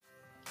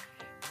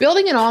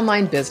Building an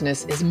online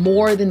business is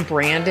more than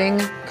branding,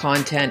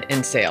 content,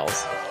 and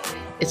sales.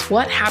 It's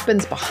what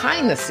happens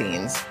behind the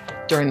scenes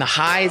during the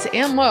highs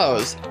and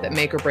lows that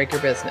make or break your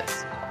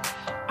business.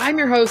 I'm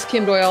your host,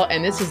 Kim Doyal,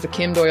 and this is The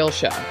Kim Doyal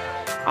Show.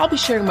 I'll be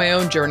sharing my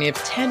own journey of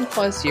 10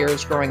 plus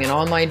years growing an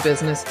online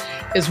business,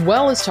 as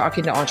well as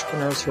talking to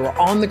entrepreneurs who are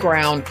on the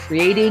ground,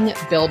 creating,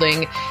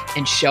 building,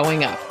 and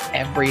showing up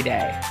every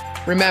day.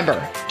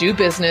 Remember, do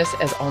business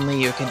as only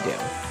you can do.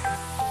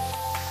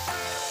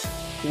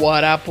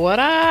 What up, what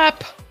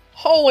up?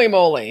 Holy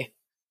moly.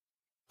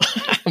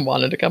 I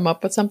wanted to come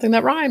up with something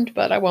that rhymed,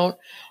 but I won't.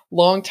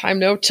 Long time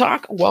no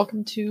talk.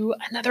 Welcome to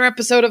another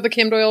episode of The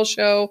Kim Doyal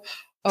Show.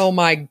 Oh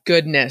my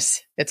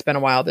goodness. It's been a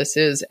while. This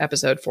is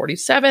episode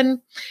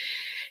 47,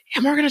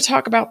 and we're going to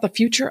talk about the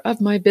future of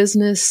my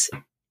business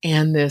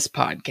and this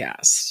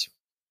podcast.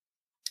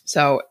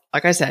 So,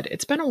 like I said,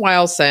 it's been a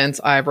while since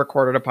I've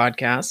recorded a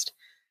podcast,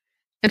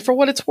 and for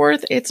what it's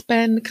worth, it's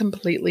been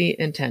completely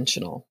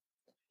intentional.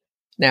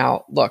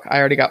 Now, look, I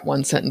already got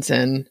one sentence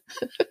in,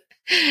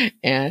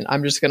 and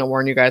I'm just going to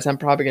warn you guys, I'm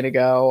probably going to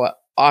go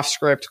off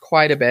script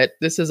quite a bit.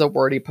 This is a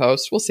wordy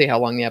post. We'll see how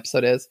long the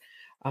episode is.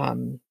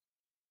 But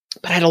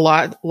I had a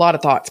lot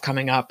of thoughts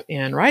coming up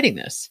in writing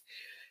this.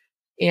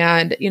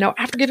 And,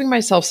 after giving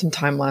myself some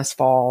time last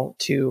fall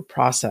to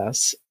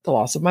process the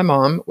loss of my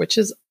mom, which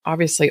is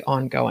obviously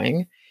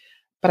ongoing,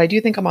 but I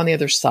do think I'm on the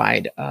other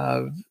side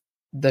of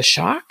the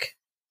shock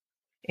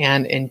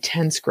and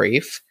intense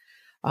grief.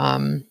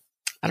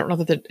 I don't know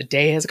that a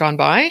day has gone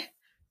by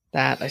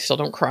that I still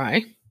don't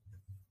cry.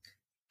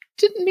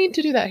 Didn't mean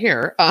to do that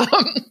here.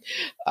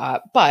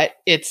 But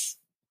it's,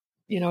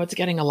 it's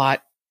getting a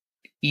lot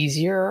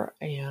easier,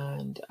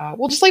 and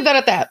we'll just leave that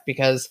at that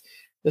because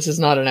this is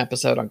not an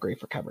episode on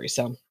grief recovery.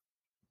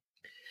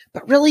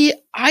 But really,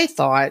 I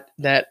thought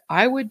that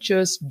I would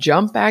just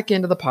jump back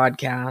into the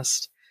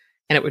podcast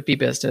and it would be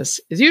business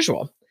as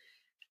usual.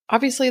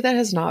 Obviously, that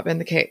has not been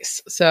the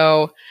case.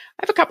 So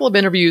I have a couple of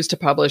interviews to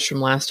publish from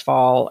last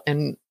fall,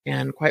 and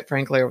quite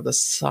frankly, over the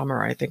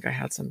summer, I think I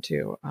had some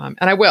too, and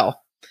I will.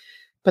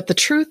 But the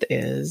truth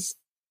is,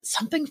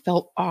 something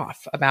felt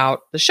off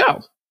about the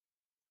show.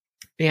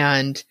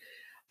 And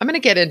I'm going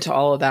to get into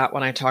all of that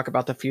when I talk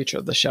about the future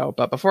of the show.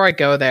 But before I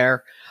go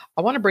there,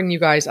 I want to bring you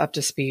guys up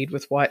to speed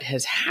with what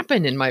has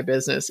happened in my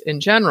business in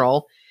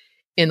general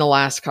in the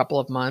last couple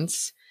of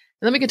months.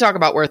 And then we can talk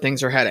about where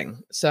things are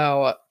heading.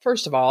 So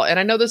first of all, and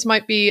I know this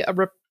might be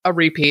a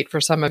repeat for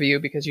some of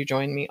you because you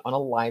joined me on a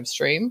live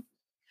stream,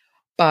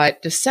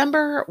 but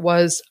December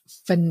was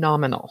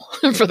phenomenal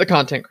for the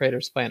Content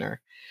Creators Planner.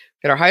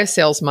 We had our highest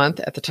sales month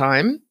at the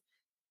time,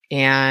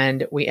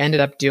 and we ended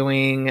up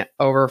doing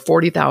over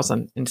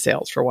 40,000 in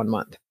sales for 1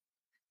 month.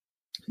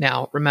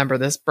 Now, remember,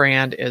 this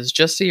brand is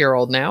just a year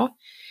old now,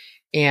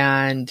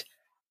 and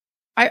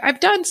I've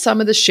done some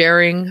of the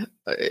sharing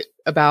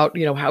about,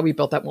 how we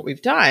built up what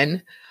we've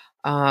done.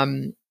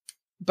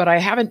 But I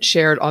haven't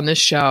shared on this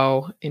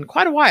show in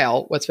quite a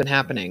while what's been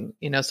happening,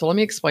 so let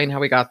me explain how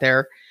we got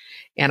there.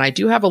 And I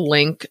do have a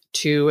link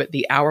to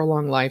the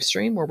hour-long live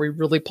stream where we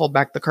really pulled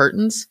back the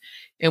curtains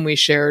and we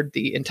shared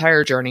the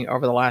entire journey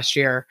over the last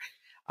year.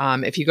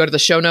 If you go to the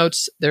show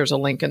notes, there's a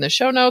link in the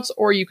show notes,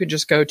 or you could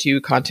just go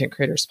to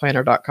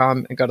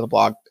contentcreatorsplanner.com and go to the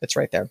blog. It's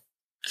right there.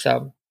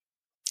 So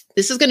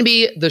this is going to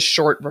be the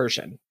short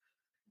version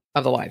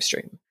of the live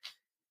stream.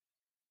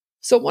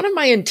 So one of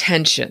my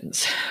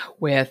intentions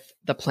with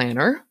the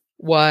planner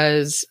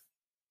was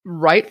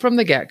right from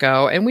the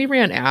get-go, and we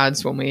ran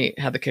ads when we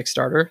had the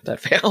Kickstarter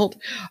that failed.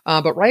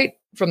 But right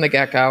from the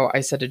get-go,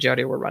 I said to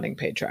Jody, we're running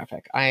paid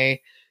traffic. I'm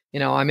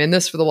in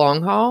this for the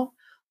long haul,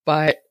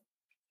 but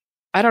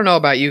I don't know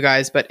about you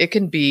guys, but it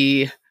can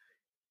be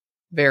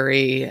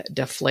very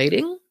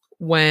deflating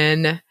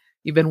when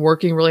you've been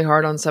working really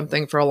hard on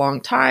something for a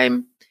long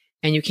time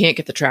and you can't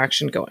get the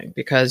traction going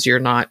because you're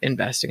not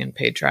investing in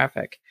paid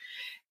traffic.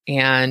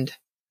 And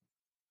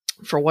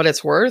for what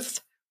it's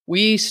worth,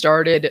 we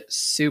started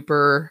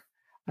super,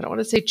 I don't want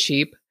to say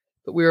cheap,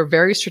 but we were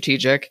very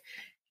strategic,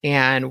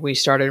 and we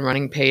started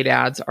running paid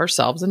ads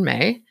ourselves in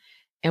May,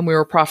 and we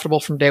were profitable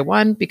from day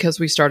one because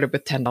we started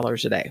with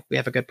 $10 a day. We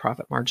have a good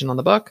profit margin on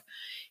the book.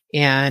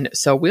 And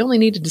so we only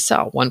needed to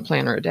sell one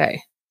planner a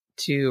day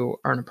to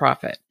earn a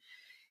profit.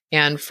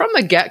 And from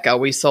the get-go,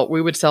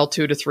 we would sell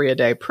 2 to 3 a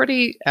day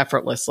pretty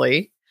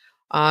effortlessly.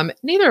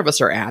 Neither of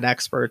us are ad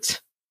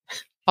experts,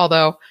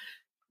 although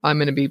I'm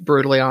going to be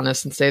brutally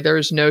honest and say there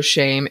is no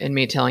shame in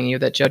me telling you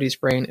that Jody's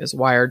brain is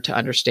wired to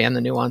understand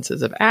the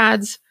nuances of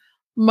ads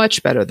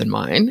much better than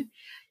mine,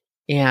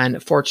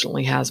 and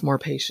fortunately has more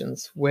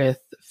patience with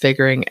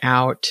figuring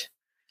out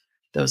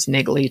those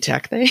niggly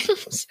tech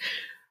things.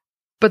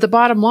 But the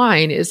bottom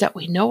line is that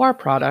we know our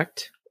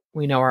product,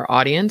 we know our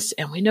audience,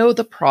 and we know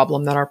the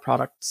problem that our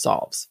product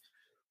solves.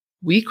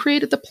 We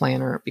created the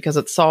planner because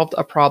it solved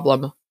a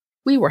problem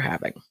we were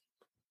having.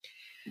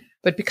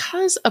 But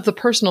because of the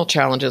personal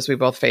challenges we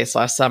both faced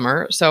last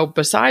summer, so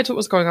besides what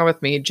was going on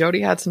with me, Jody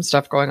had some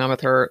stuff going on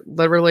with her.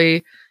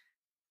 Literally,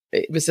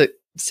 it was the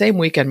same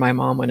weekend my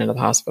mom went into the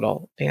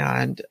hospital,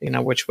 and,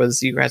 which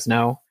was, you guys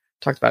know,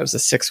 talked about, it was a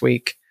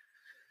 6-week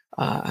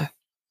uh,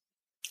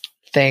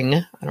 thing.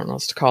 I don't know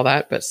what to call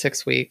that, but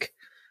 6-week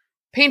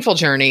painful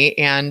journey.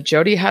 And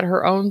Jody had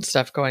her own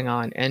stuff going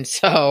on. And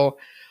so,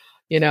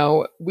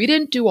 we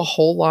didn't do a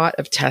whole lot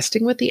of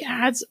testing with the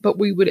ads, but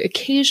we would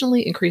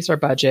occasionally increase our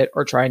budget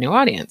or try a new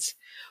audience.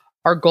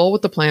 Our goal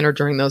with the planner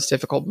during those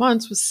difficult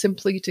months was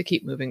simply to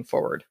keep moving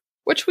forward,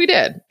 which we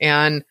did.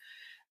 And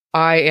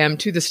I am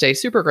to this day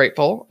super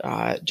grateful.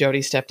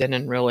 Jody stepped in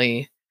and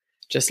really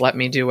just let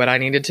me do what I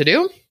needed to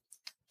do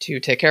to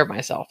take care of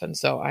myself. And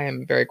so I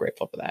am very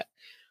grateful for that.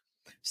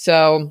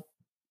 So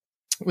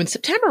when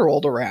September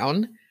rolled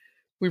around,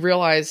 we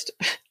realized,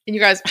 and you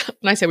guys,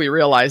 when I say we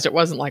realized, it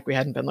wasn't like we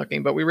hadn't been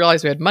looking, but we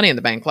realized we had money in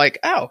the bank. Like,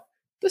 oh,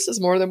 this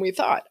is more than we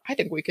thought. I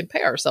think we can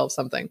pay ourselves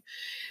something.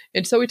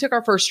 And so we took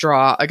our first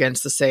draw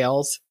against the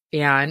sales,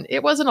 and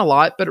it wasn't a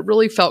lot, but it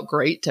really felt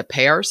great to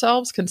pay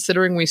ourselves,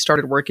 considering we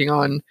started working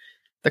on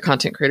the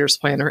Content Creators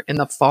Planner in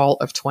the fall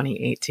of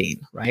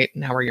 2018, right?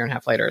 Now we're a year and a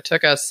half later. It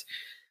took us,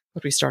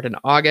 we started in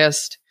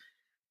August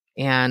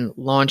and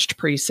launched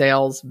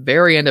pre-sales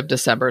very end of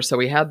December. So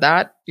we had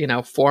that,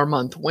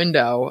 4-month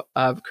window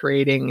of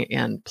creating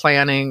and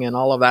planning and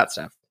all of that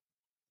stuff.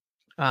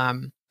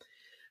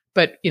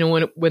 But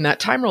when that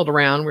time rolled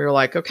around, we were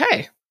like,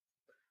 okay,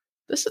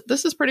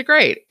 this is pretty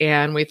great.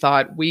 And we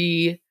thought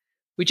we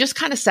just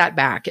kind of sat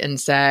back and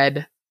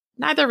said,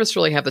 neither of us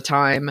really have the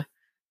time,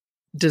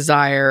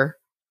 desire,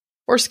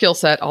 or skill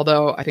set,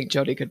 although I think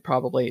Jody could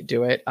probably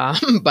do it,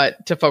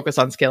 but to focus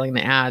on scaling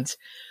the ads.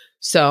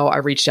 So I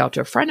reached out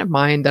to a friend of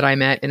mine that I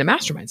met in a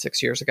mastermind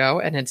 6 years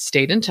ago and had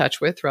stayed in touch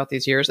with throughout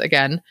these years.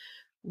 Again,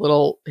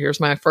 here's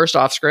my first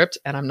off script,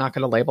 and I'm not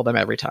going to label them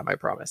every time, I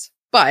promise.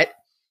 But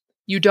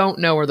you don't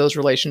know where those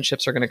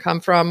relationships are going to come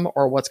from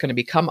or what's going to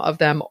become of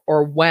them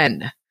or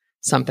when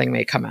something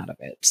may come out of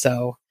it.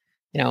 So,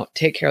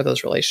 take care of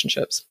those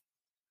relationships.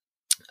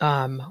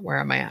 Where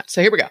am I at?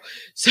 So here we go.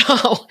 So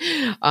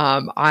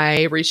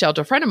I reached out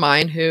to a friend of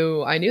mine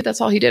who I knew that's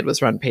all he did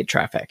was run paid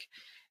traffic.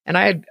 And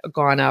I had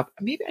gone up,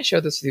 maybe I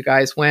shared this with you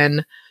guys,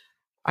 when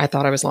I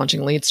thought I was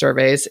launching lead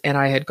surveys, and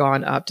I had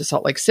gone up to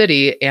Salt Lake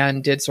City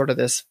and did sort of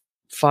this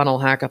funnel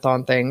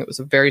hackathon thing. It was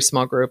a very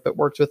small group, but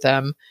worked with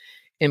them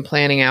in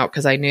planning out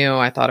because I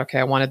thought, okay,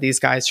 I wanted these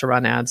guys to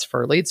run ads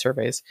for lead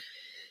surveys.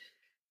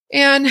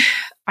 And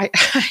I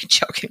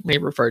jokingly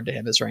referred to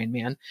him as Rain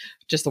Man,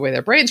 just the way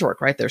their brains work,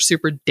 right? They're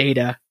super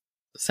data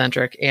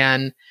centric.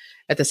 And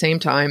at the same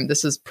time,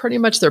 this is pretty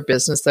much their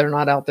business. They're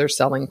not out there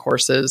selling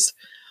courses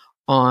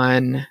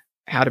on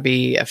how to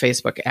be a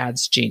Facebook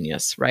ads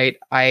genius, right?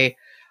 I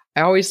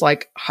always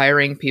like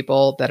hiring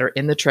people that are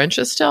in the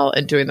trenches still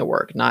and doing the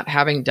work, not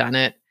having done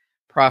it,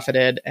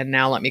 profited, and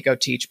now let me go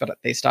teach, but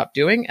they stopped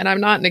doing. And I'm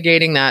not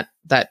negating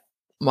that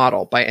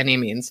model by any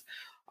means.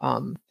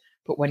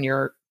 But when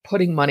you're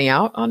putting money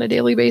out on a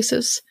daily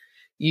basis,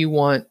 you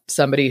want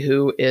somebody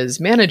who is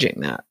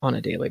managing that on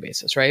a daily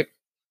basis, right?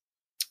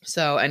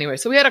 So anyway,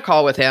 we had a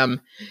call with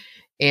him,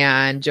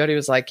 and Jody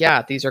was like,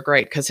 yeah, these are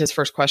great. Because his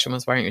first question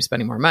was, why aren't you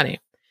spending more money?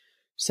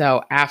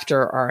 So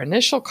after our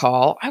initial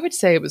call, I would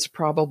say it was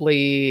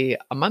probably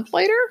a month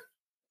later,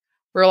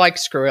 we're like,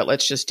 screw it,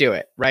 let's just do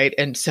it, right?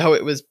 And so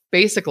it was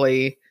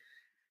basically,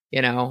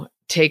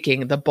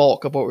 taking the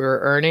bulk of what we were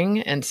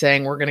earning and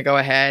saying, we're going to go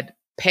ahead,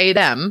 pay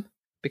them,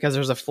 because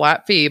there's a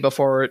flat fee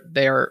before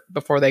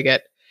they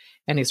get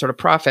any sort of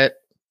profit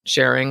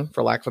sharing,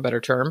 for lack of a better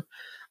term,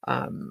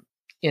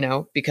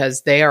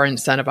 because they are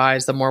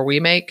incentivized. The more we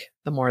make,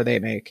 the more they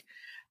make.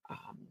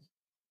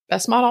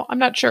 Best model, I'm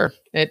not sure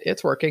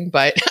it's working,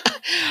 but,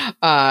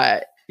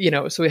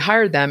 so we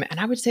hired them, and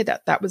I would say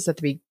that was at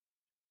the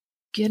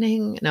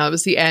beginning. No, it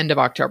was the end of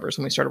October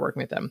when we started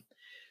working with them.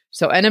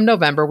 So end of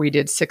November, we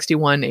did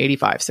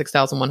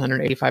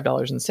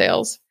 $6,185 in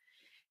sales.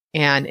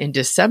 And in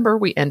December,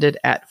 we ended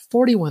at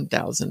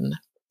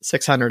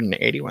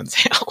 41,681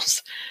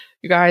 sales.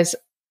 You guys,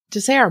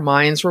 to say our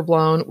minds were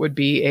blown would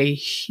be a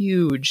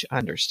huge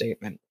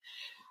understatement.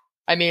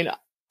 I mean,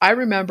 I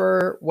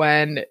remember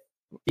when,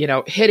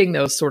 hitting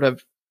those sort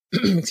of,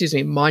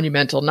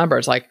 monumental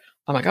numbers, like,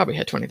 oh my God, we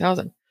hit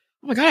 20,000.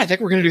 Oh my God, I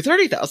think we're going to do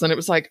 30,000. It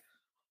was like,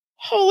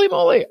 holy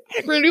moly, I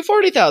think we're going to do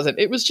 40,000.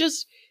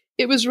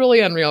 It was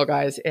really unreal,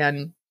 guys.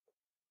 And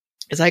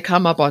as I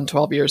come up on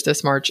 12 years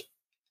this March,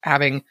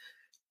 having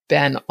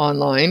been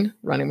online,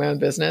 running my own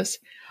business,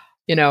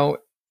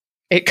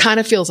 it kind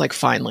of feels like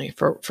finally,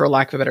 for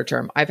lack of a better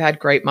term. I've had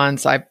great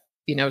months. I've,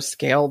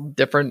 scaled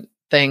different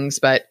things,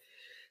 but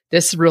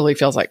this really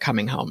feels like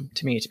coming home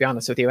to me, to be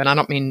honest with you. And I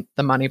don't mean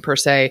the money per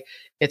se.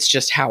 It's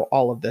just how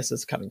all of this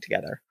is coming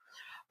together.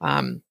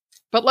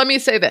 But let me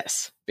say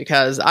this,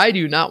 because I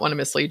do not want to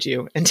mislead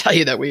you and tell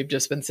you that we've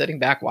just been sitting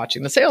back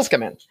watching the sales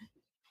come in.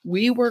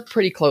 We work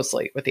pretty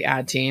closely with the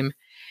ad team.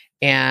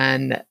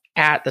 And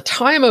at the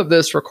time of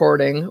this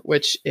recording,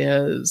 which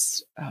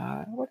is,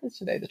 what is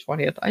today? The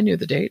 20th. I knew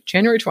the date,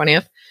 January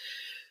 20th.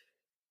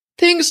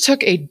 Things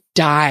took a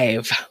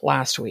dive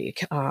last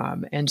week.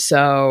 And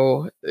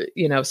so,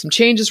 some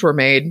changes were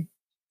made,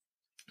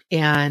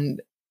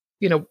 and,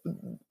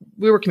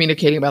 we were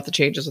communicating about the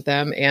changes with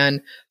them.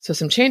 And so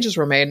some changes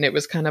were made, and it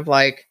was kind of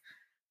like,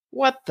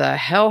 what the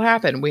hell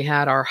happened? We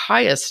had our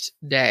highest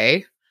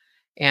day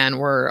and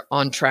we're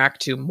on track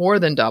to more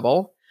than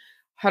double.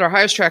 Had our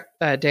highest track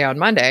day on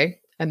Monday,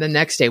 and the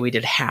next day we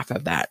did half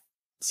of that.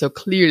 So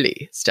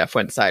clearly stuff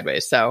went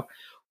sideways. So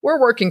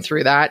we're working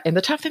through that. And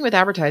the tough thing with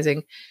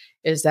advertising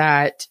is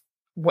that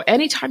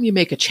anytime you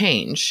make a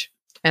change,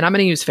 and I'm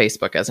going to use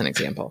Facebook as an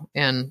example,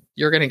 and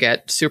you're going to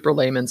get super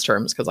layman's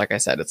terms because, like I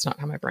said, it's not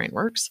how my brain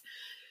works.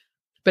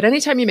 But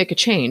anytime you make a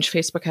change,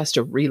 Facebook has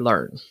to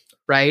relearn,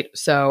 right?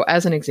 So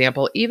as an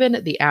example,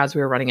 even the ads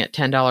we were running at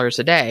 $10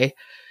 a day,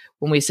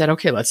 when we said,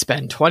 okay, let's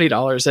spend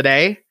 $20 a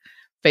day,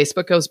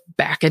 Facebook goes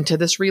back into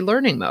this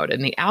relearning mode.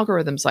 And the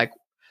algorithm's like,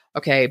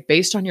 okay,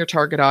 based on your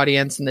target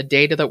audience and the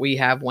data that we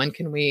have, when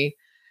can we,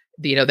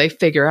 they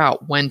figure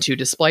out when to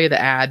display the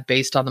ad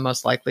based on the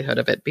most likelihood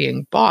of it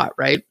being bought,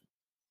 right?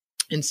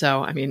 And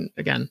so, I mean,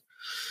 again,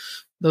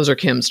 those are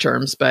Kim's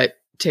terms, but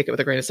take it with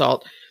a grain of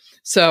salt.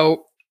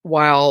 So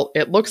while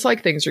it looks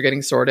like things are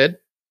getting sorted,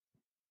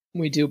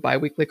 we do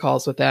biweekly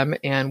calls with them,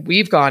 and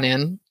we've gone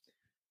in,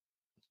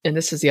 and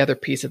this is the other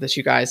piece of this,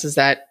 you guys, is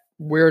that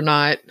we're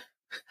not,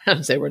 I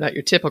don't say we're not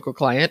your typical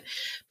client,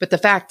 but the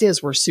fact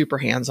is we're super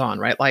hands-on,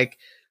 right? Like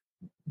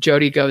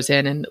Jody goes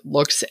in and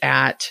looks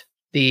at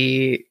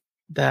the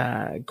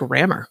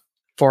grammar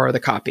for the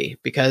copy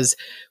because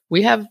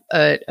we have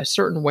a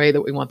certain way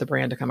that we want the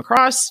brand to come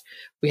across.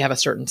 We have a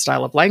certain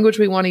style of language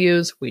we want to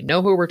use. We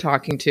know who we're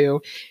talking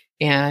to.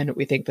 And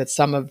we think that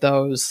some of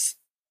those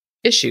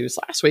issues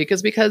last week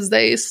is because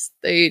they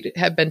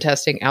have been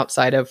testing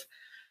outside of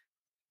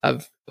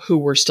who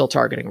we're still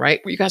targeting, right?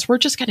 You guys, we're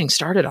just getting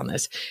started on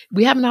this.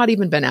 We have not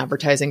even been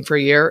advertising for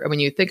a year. And when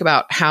you think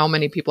about how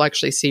many people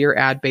actually see your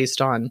ad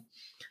based on,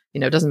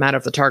 it doesn't matter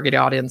if the target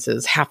audience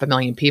is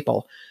 500,000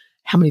 people,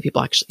 how many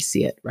people actually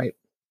see it, right?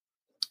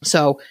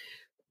 So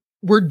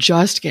we're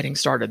just getting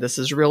started. This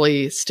is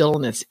really still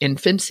in its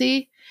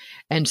infancy.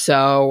 And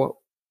so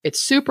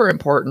it's super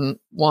important.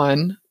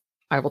 One,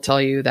 I will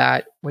tell you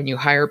that when you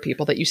hire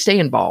people that you stay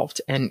involved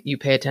and you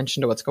pay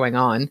attention to what's going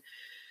on,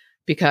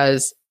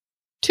 because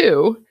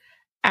two,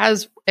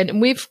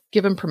 and we've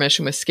given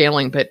permission with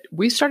scaling, but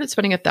we started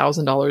spending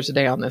 $1,000 a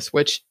day on this,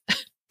 which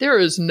there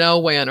is no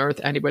way on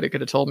earth anybody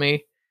could have told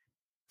me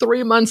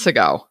 3 months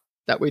ago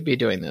that we'd be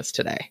doing this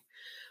today.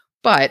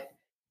 But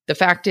the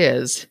fact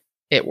is,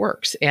 it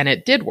works, and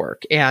it did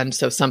work. And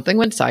so something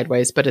went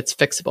sideways, but it's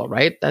fixable,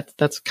 right?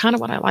 That's kind of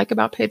what I like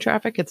about paid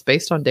traffic. It's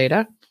based on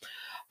data.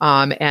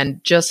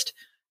 And just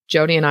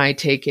Jody and I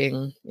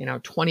taking,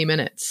 20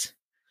 minutes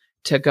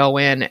to go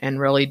in and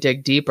really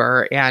dig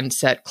deeper and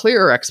set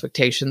clearer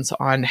expectations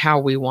on how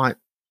we want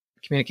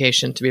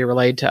communication to be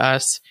relayed to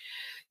us,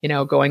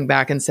 going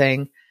back and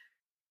saying,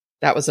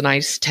 that was a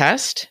nice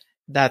test.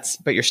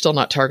 But you're still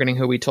not targeting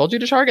who we told you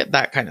to target,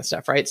 that kind of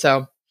stuff, right?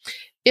 So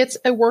it's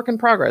a work in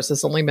progress.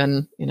 It's only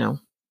been,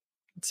 let's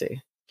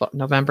see,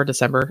 November,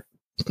 December,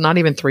 not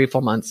even 3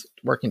 full months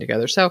working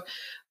together. So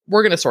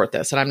we're going to sort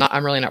this, and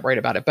I'm really not worried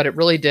about it, but it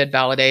really did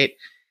validate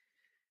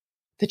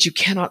that you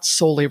cannot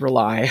solely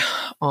rely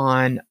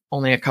on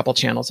only a couple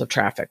channels of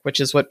traffic,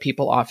 which is what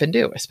people often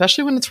do,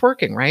 especially when it's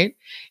working, right?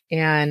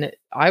 And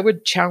I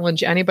would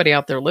challenge anybody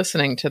out there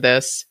listening to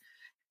this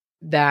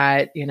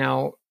that,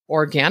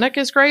 organic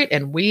is great.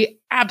 And we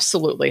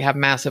absolutely have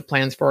massive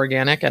plans for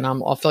organic. And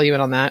I'll fill you in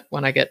on that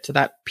when I get to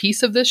that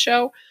piece of this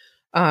show.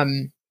 But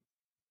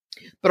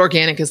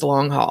organic is the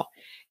long haul.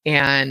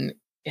 And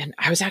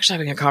I was actually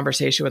having a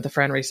conversation with a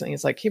friend recently.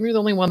 It's like, Kim, you're the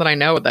only one that I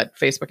know that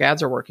Facebook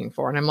ads are working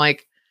for. And I'm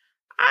like,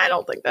 I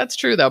don't think that's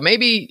true, though.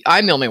 Maybe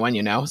I'm the only one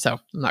so I'm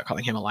not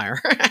calling him a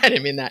liar. I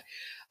didn't mean that.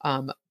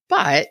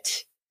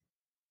 But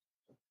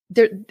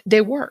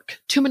they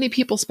work. Too many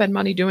people spend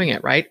money doing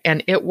it, right?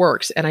 And it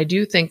works. And I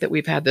do think that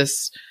we've had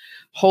this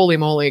holy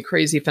moly,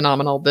 crazy,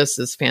 phenomenal, this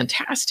is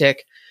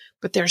fantastic,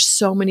 but there's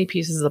so many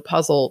pieces of the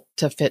puzzle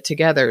to fit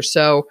together.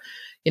 So,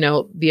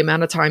 the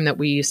amount of time that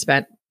we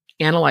spent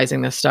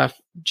analyzing this stuff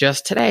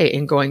just today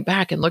and going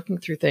back and looking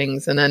through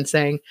things and then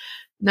saying,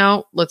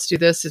 no, let's do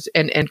this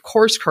and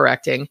course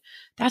correcting.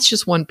 That's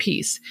just one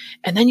piece.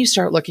 And then you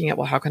start looking at,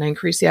 well, how can I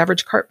increase the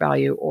average cart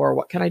value, or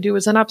what can I do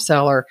as an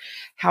upsell, or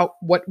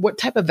what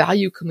type of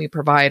value can we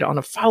provide on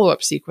a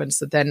follow-up sequence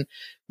that then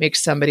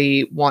makes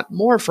somebody want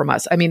more from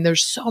us? I mean,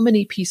 there's so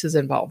many pieces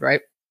involved,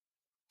 right?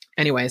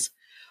 Anyways,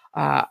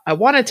 I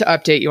wanted to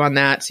update you on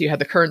that. So you had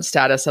the current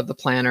status of the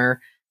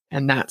planner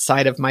and that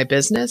side of my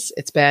business.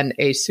 It's been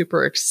a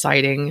super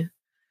exciting,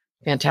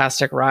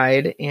 fantastic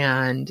ride.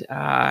 And,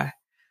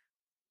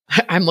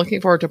 I'm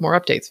looking forward to more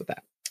updates with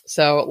that.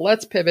 So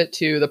let's pivot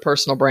to the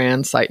personal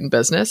brand site and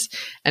business.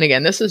 And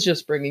again, this is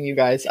just bringing you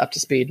guys up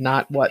to speed,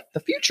 not what the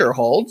future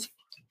holds.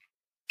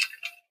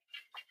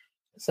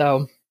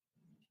 So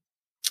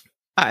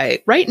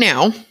right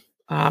now,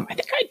 I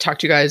think I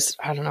talked to you guys,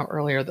 I don't know,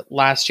 earlier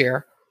last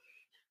year.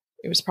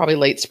 It was probably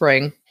late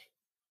spring.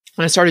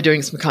 And I started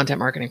doing some content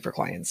marketing for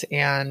clients.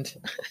 And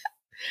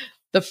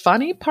the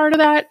funny part of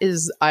that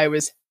is I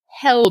was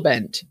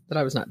hell-bent that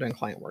I was not doing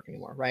client work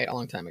anymore, right? A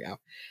long time ago.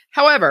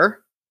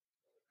 However,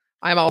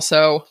 I'm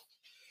also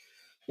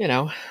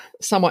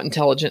somewhat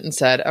intelligent and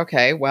said,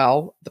 okay,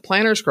 well, the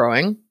planner's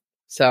growing,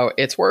 so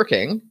it's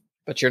working,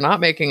 but you're not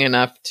making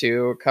enough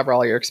to cover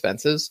all your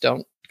expenses.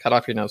 Don't cut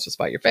off your nose to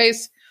spite your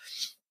face.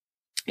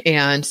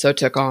 And so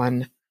took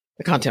on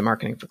the content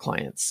marketing for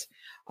clients.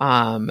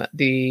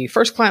 The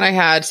first client I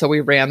had, so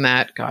we ran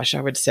that,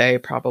 I would say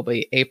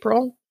probably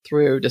April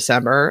through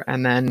December.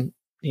 And then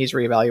he's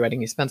reevaluating.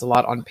 He spends a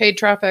lot on paid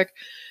traffic.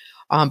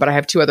 But I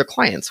have two other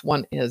clients.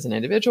 One is an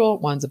individual,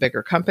 one's a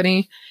bigger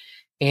company.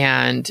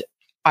 And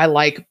I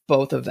like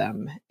both of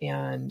them.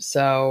 And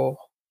so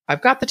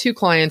I've got the two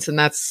clients, and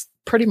that's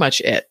pretty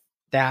much it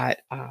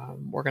that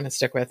we're going to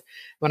stick with.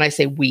 When I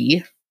say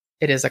we,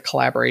 it is a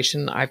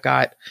collaboration. I've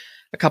got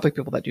a couple of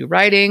people that do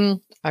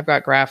writing. I've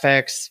got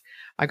graphics.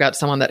 I've got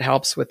someone that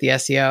helps with the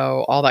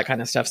SEO, all that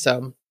kind of stuff.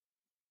 So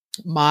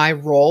my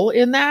role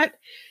in that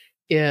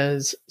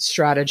is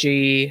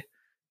strategy,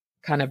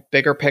 kind of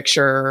bigger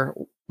picture,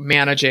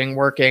 managing,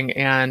 working,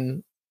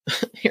 and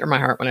hear my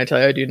heart when I tell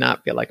you I do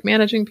not feel like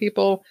managing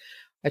people.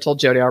 I told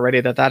Jody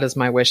already that is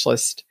my wish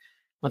list.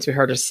 Once we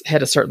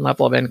hit a certain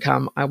level of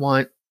income, I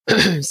want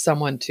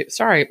someone to,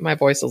 sorry, my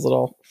voice is a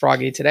little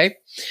froggy today,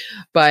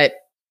 but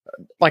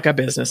like a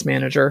business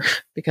manager,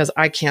 because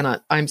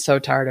I'm so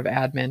tired of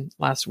admin.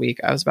 Last week,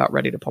 I was about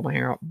ready to pull my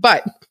hair out.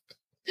 But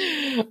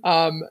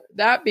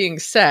that being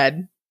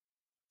said,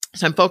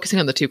 so I'm focusing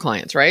on the two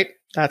clients, right?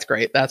 That's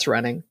great. That's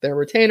running. They're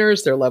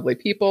retainers. They're lovely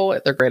people.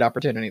 They're great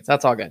opportunities.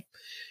 That's all good.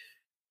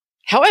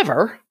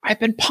 However, I've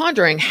been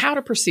pondering how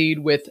to proceed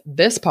with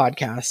this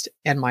podcast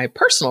and my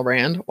personal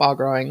brand while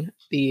growing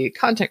the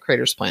Content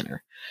Creators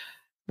Planner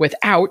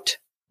without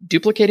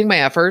duplicating my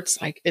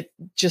efforts. Like, it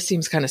just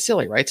seems kind of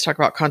silly, right? To talk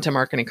about content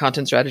marketing,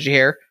 content strategy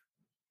here,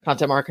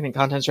 content marketing,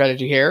 content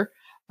strategy here.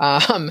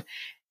 And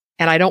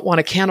I don't want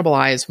to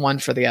cannibalize one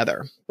for the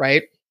other,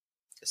 right?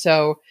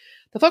 So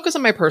the focus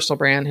on my personal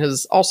brand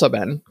has also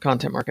been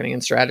content marketing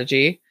and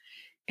strategy.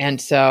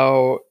 And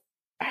so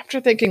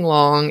after thinking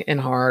long and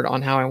hard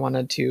on how I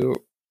wanted to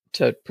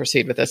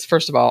proceed with this,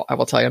 first of all, I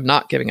will tell you, I'm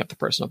not giving up the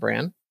personal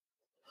brand.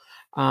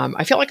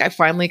 I feel like I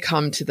finally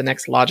come to the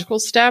next logical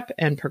step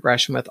and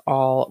progression with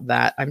all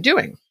that I'm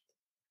doing.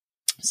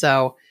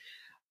 So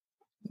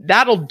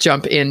that'll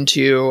jump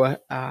into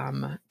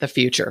the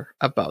future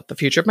of both, the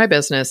future of my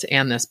business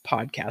and this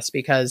podcast,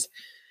 because,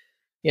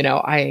 when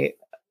I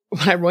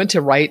went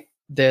to write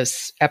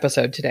this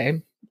episode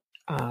today,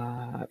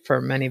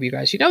 for many of you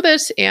guys,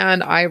 this,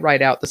 and I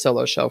write out the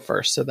solo show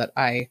first so that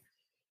I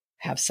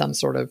have some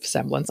sort of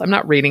semblance. I'm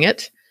not reading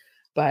it,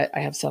 but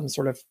I have some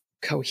sort of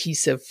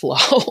cohesive flow,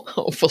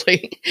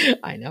 hopefully.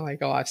 I know I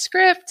go off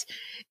script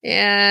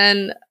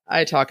and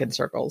I talk in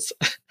circles.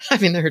 I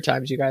mean, there are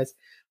times, you guys,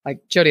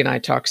 like Jody and I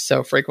talk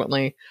so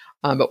frequently,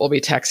 but we'll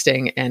be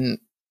texting and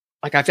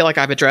like, I feel like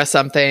I've addressed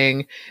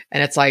something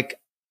and it's like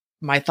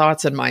my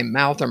thoughts and my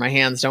mouth or my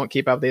hands don't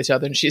keep up with each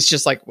other. And she's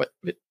just like, what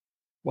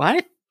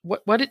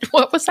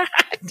was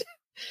that?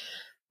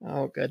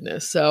 Oh,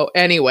 goodness. So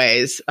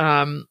anyways,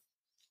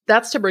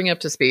 that's to bring you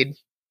up to speed.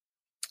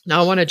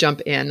 Now I want to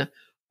jump in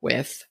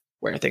with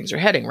where things are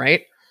heading,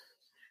 right?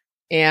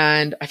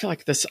 And I feel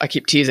like I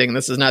keep teasing,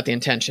 this is not the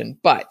intention,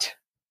 but,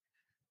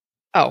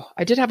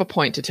 I did have a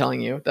point to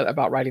telling you that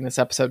about writing this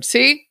episode.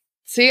 See,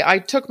 I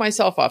took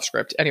myself off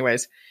script.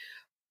 Anyways,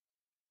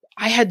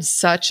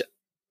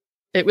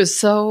 it was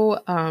so,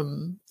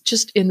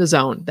 just in the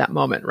zone that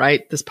moment,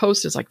 right? This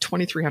post is like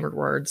 2,300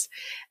 words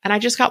and I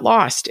just got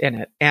lost in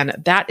it. And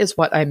that is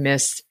what I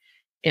miss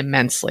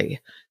immensely.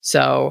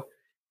 So,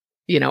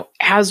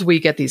 as we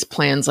get these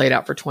plans laid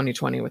out for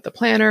 2020 with the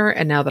planner,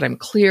 and now that I'm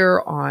clear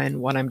on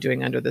what I'm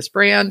doing under this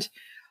brand,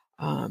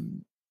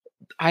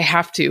 I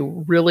have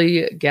to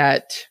really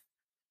get,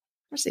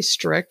 I say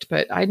strict,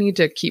 but I need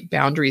to keep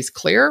boundaries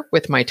clear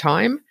with my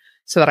time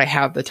so that I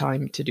have the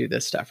time to do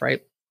this stuff,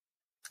 right?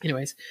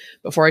 Anyways,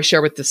 before I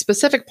share what the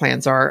specific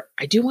plans are,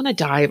 I do want to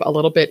dive a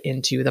little bit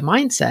into the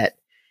mindset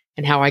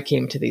and how I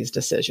came to these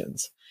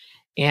decisions.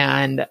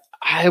 And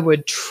I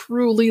would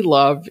truly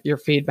love your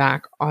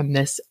feedback on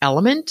this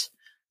element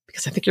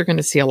because I think you're going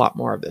to see a lot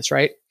more of this,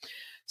 right?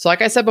 So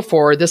like I said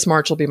before, this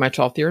March will be my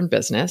 12th year in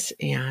business.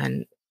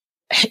 And,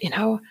 I don't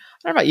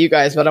know about you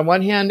guys, but on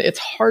one hand, it's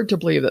hard to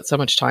believe that so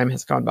much time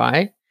has gone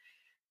by.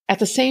 At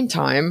the same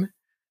time,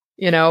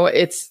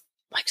 it's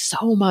like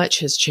so much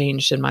has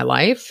changed in my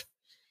life.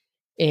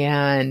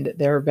 And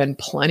there have been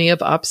plenty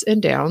of ups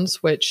and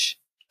downs, which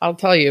I'll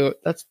tell you,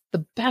 that's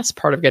the best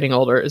part of getting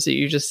older is that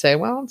you just say,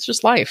 well, it's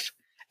just life.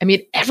 I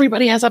mean,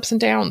 everybody has ups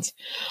and downs.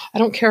 I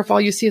don't care if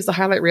all you see is the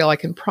highlight reel. I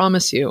can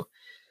promise you,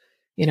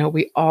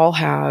 we all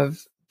have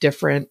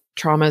different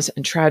traumas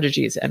and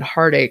tragedies and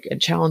heartache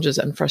and challenges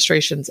and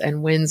frustrations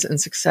and wins and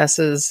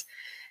successes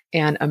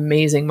and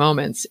amazing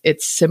moments.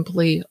 It's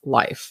simply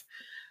life.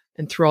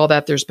 And through all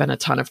that, there's been a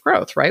ton of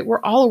growth, right?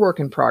 We're all a work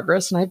in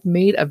progress. And I've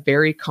made a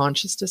very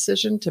conscious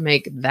decision to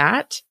make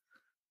that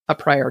a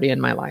priority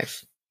in my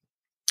life.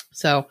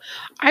 So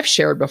I've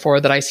shared before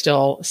that I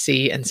still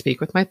see and speak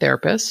with my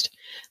therapist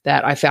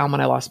that I found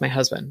when I lost my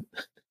husband.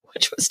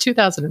 which was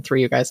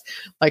 2003, you guys.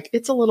 Like,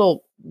 it's a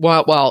little,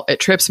 well, it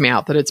trips me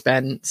out that it's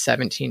been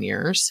 17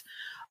 years.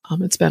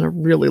 It's been a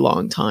really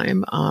long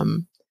time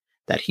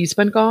that he's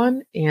been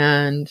gone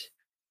and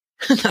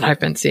that I've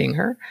been seeing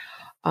her.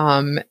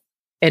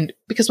 And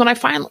because when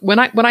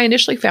I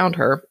initially found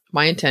her,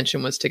 my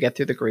intention was to get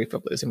through the grief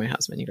of losing my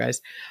husband, you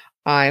guys.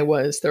 I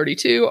was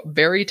 32,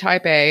 very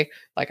type A.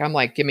 Like, I'm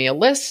like, give me a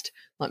list.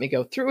 Let me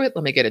go through it.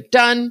 Let me get it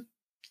done.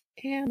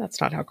 And that's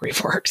not how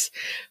grief works.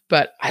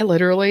 But I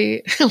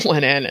literally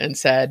went in and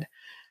said,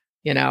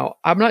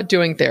 I'm not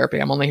doing therapy.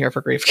 I'm only here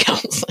for grief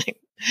counseling,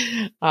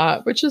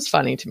 which is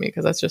funny to me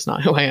because that's just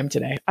not who I am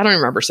today. I don't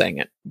remember saying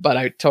it, but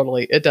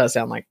it does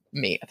sound like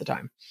me at the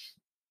time.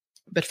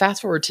 But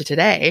fast forward to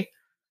today,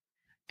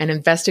 and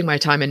investing my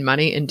time and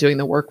money in doing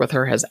the work with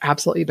her has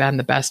absolutely been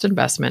the best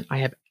investment I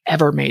have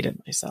ever made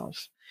in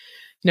myself.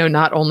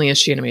 Not only is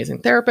she an amazing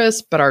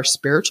therapist, but our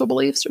spiritual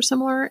beliefs are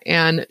similar,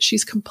 and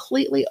she's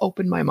completely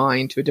opened my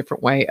mind to a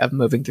different way of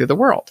moving through the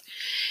world.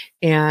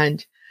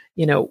 And,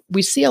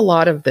 we see a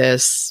lot of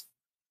this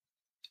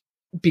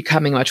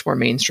becoming much more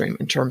mainstream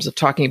in terms of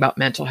talking about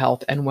mental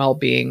health and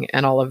well-being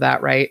and all of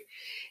that, right?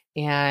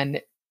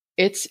 And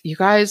it's, you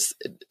guys,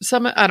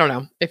 I don't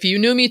know. If you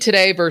knew me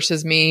today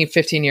versus me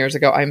 15 years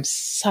ago, I'm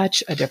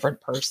such a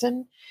different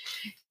person.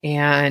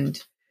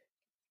 And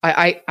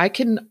I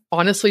can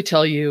honestly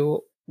tell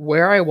you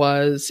where I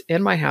was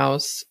in my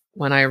house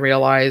when I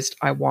realized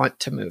I want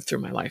to move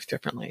through my life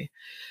differently.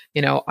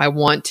 I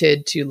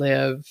wanted to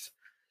live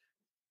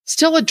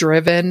still a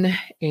driven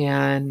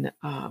and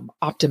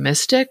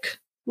optimistic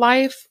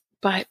life,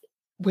 but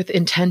with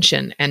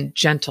intention and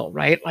gentle,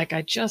 right? Like,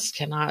 I just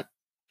cannot,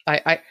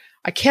 I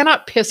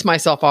cannot piss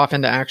myself off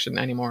into action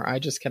anymore. I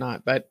just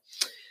cannot. But,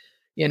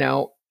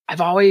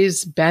 I've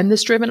always been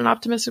this driven and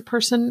optimistic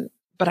person,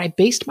 but I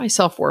based my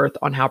self-worth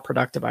on how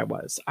productive I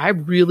was.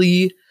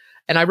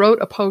 And I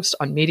wrote a post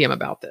on Medium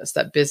about this,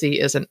 that busy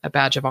isn't a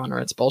badge of honor.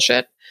 It's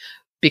bullshit,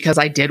 because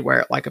I did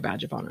wear it like a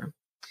badge of honor.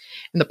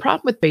 And the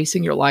problem with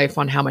basing your life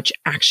on how much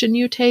action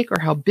you take or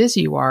how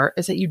busy you are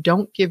is that you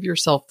don't give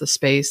yourself the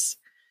space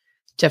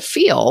to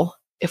feel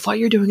if what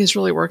you're doing is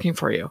really working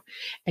for you.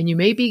 And you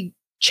may be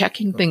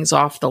checking things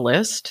off the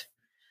list,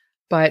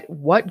 but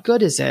what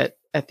good is it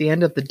at the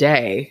end of the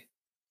day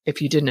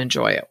if you didn't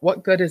enjoy it?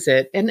 What good is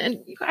it? And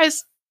you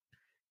guys,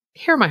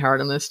 hear my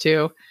heart on this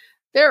too.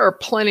 There are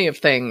plenty of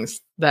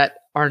things that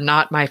are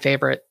not my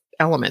favorite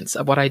elements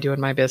of what I do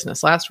in my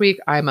business. Last week,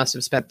 I must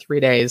have spent 3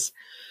 days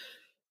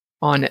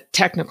on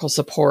technical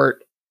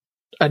support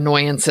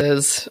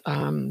annoyances,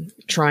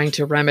 trying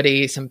to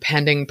remedy some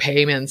pending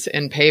payments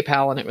in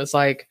PayPal. And it was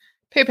like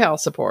PayPal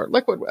support,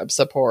 Liquid Web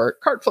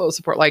support, Cartflow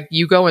support. Like,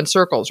 you go in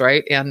circles,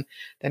 right? And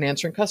then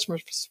answering customer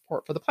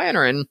support for the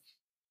planner. And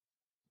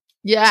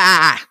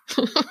yeah,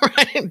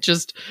 right.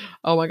 Just,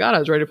 oh my God, I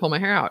was ready to pull my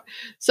hair out.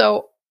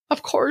 So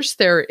of course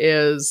there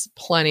is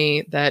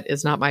plenty that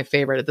is not my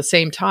favorite. At the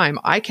same time,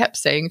 I kept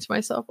saying to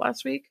myself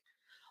last week,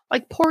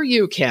 like, poor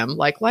you, Kim,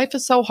 like, life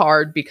is so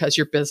hard because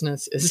your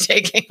business is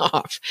taking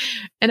off.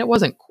 And it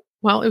wasn't,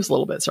 well, it was a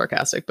little bit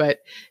sarcastic, but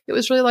it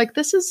was really like,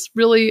 this is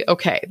really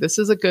okay. This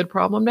is a good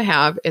problem to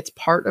have. It's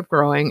part of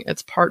growing.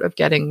 It's part of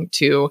getting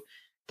to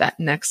that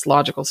next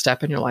logical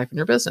step in your life and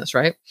your business,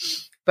 right?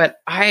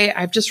 But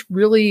I've just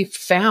really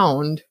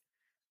found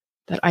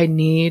that I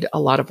need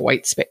a lot of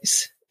white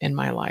space in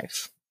my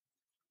life.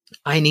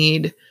 I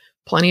need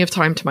plenty of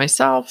time to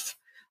myself.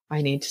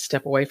 I need to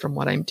step away from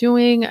what I'm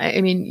doing. I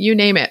mean, you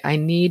name it. I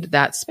need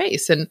that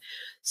space. And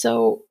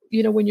so,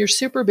 when you're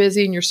super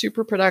busy and you're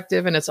super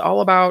productive and it's all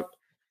about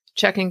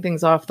checking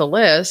things off the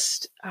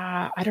list,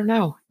 I don't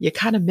know, you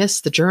kind of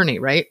miss the journey,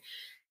 right?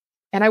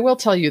 And I will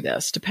tell you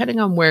this, depending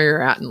on where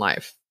you're at in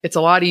life, it's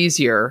a lot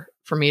easier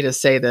for me to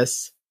say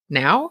this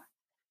now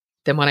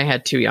than when I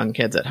had 2 young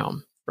kids at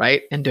home,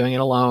 right? And doing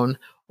it alone,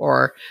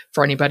 or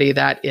for anybody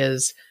that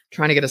is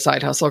trying to get a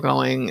side hustle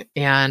going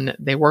and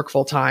they work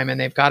full time and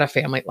they've got a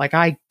family. Like,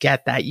 I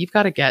get that. You've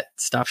got to get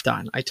stuff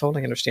done. I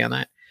totally understand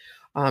that.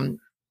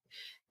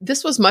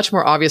 This was much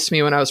more obvious to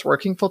me when I was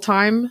working full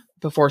time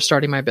before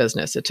starting my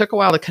business. It took a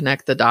while to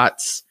connect the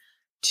dots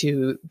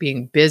to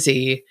being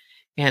busy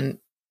and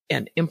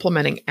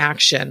implementing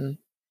action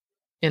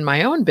in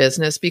my own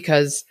business,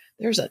 because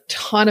there's a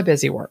ton of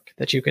busy work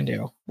that you can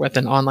do with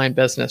an online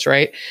business,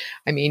 right?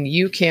 I mean,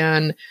 you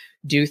can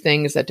do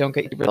things that don't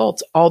get you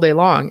results all day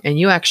long, and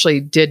you actually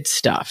did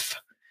stuff,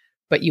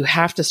 but you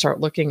have to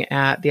start looking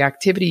at the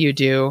activity you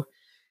do.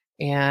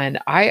 And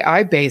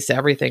I base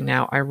everything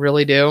now, I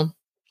really do,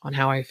 on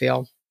how I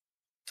feel.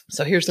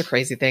 So here's the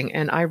crazy thing.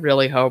 And I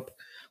really hope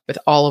with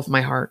all of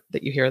my heart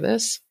that you hear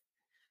this.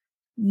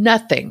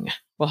 Nothing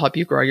will help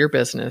you grow your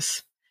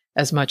business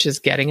as much as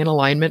getting in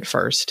alignment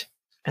first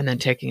and then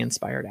taking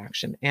inspired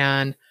action.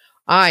 And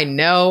I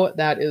know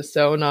that is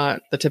so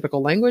not the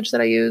typical language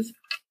that I use,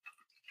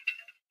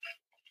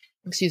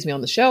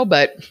 on the show,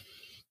 but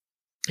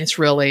it's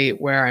really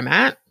where I'm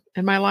at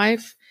in my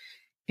life.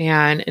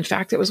 And in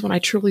fact, it was when I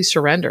truly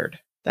surrendered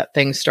that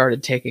things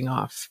started taking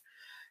off.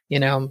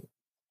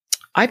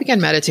 I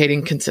began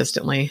meditating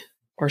consistently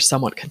or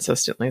somewhat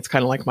consistently. It's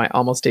kind of like my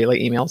almost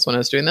daily emails when I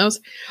was doing those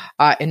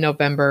in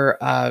November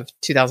of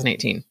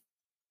 2018.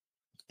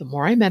 The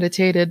more I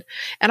meditated,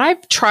 and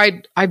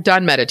I've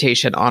done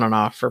meditation on and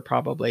off for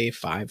probably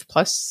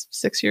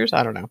 5+6 years.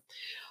 I don't know.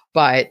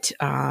 But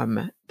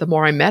the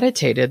more I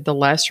meditated, the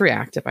less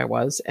reactive I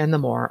was and the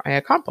more I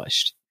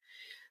accomplished.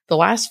 The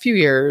last few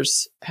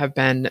years have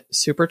been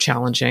super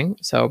challenging.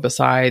 So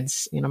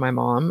besides, my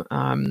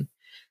mom,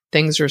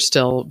 things are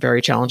still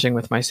very challenging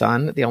with my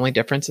son. The only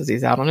difference is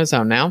he's out on his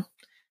own now.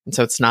 And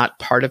so it's not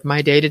part of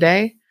my day to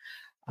day.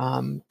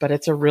 But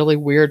it's a really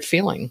weird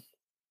feeling.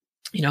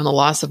 The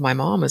loss of my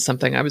mom is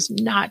something I was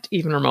not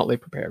even remotely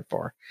prepared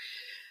for.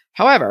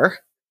 However,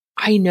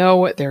 I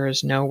know there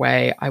is no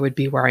way I would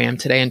be where I am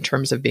today in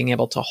terms of being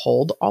able to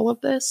hold all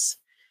of this,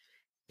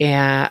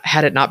 and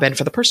had it not been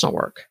for the personal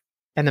work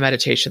and the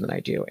meditation that I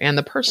do. And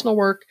the personal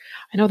work,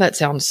 I know that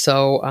sounds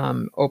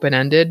so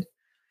open-ended,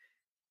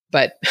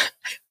 but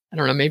I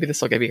don't know, maybe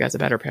this will give you guys a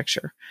better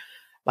picture.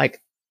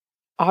 Like,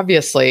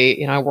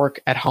 obviously, I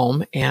work at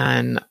home,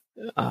 and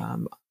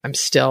I'm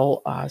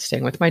still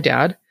staying with my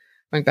dad.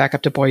 Going back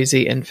up to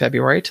Boise in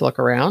February to look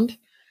around.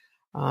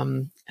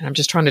 And I'm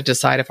just trying to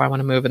decide if I want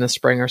to move in the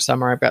spring or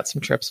summer. I've got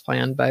some trips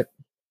planned, but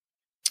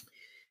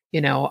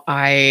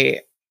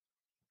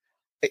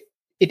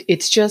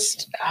it's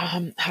just, how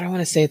do I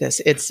want to say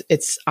this?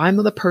 I'm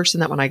the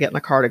person that when I get in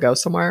the car to go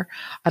somewhere,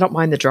 I don't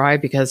mind the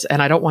drive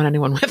and I don't want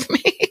anyone with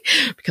me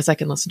because I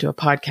can listen to a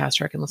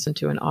podcast or I can listen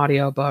to an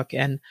audiobook,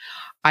 and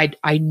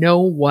I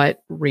know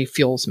what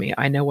refuels me.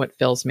 I know what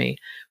fills me.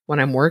 When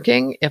I'm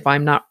working, if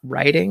I'm not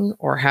writing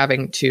or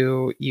having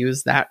to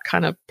use that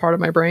kind of part of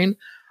my brain,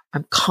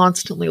 I'm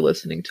constantly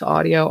listening to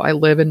audio. I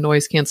live in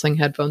noise canceling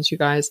headphones, you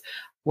guys,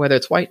 whether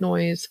it's white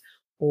noise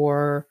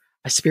or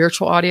a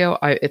spiritual audio.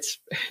 It's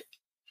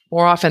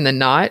more often than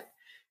not,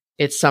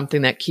 it's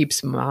something that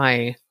keeps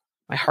my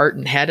heart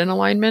and head in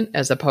alignment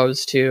as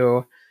opposed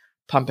to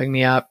pumping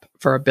me up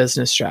for a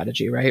business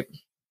strategy, right?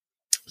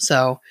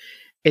 So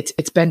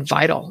it's been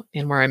vital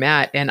in where I'm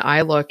at. And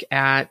I look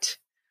at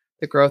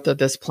the growth of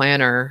this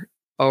planner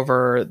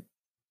over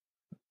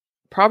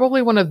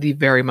probably one of the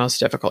very most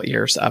difficult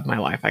years of my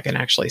life. I can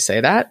actually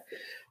say that.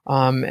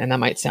 And that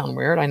might sound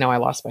weird. I know I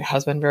lost my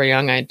husband very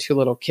young. I had 2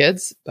 little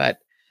kids, but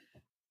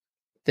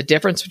the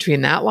difference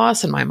between that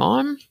loss and my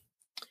mom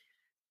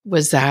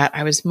was that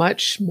I was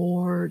much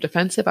more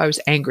defensive. I was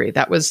angry.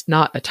 That was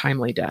not a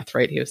timely death,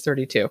 right? He was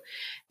 32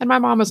 and my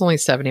mom was only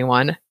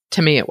 71.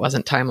 To me, it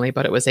wasn't timely,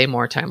 but it was a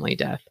more timely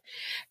death.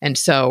 And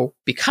so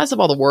because of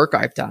all the work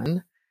I've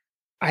done,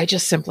 I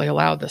just simply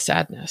allowed the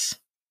sadness,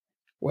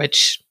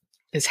 which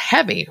is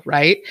heavy,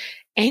 right?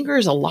 Anger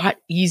is a lot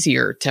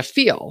easier to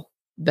feel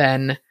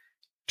than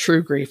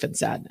true grief and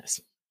sadness.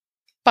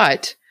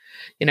 But,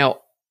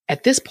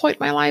 at this point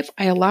in my life,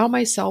 I allow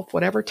myself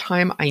whatever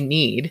time I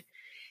need.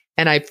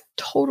 And I've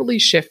totally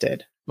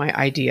shifted my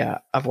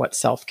idea of what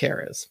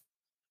self-care is.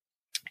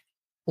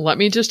 Let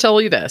me just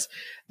tell you this.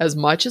 As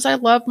much as I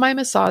love my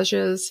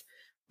massages,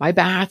 my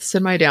baths,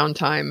 and my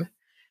downtime,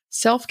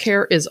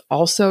 self-care is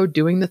also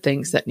doing the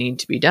things that need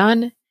to be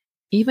done,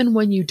 even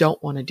when you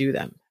don't want to do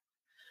them,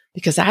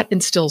 because that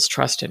instills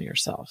trust in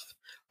yourself,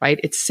 right?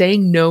 It's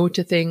saying no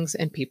to things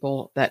and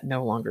people that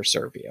no longer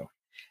serve you.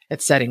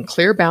 It's setting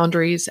clear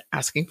boundaries,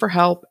 asking for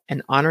help,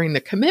 and honoring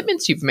the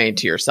commitments you've made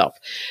to yourself,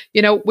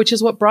 which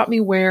is what brought me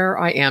where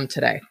I am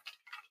today.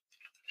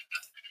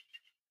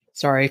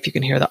 Sorry if you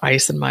can hear the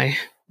ice in my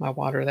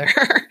water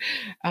there.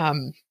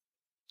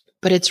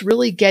 But it's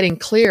really getting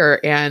clear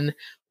and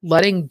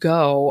letting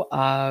go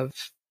of,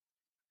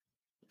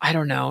 I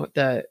don't know,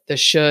 the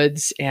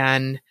shoulds.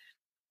 And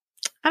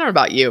I don't know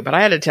about you, but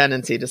I had a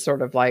tendency to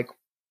sort of like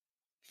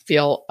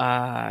feel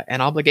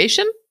an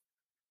obligation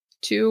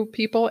to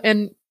people.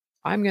 And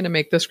I'm going to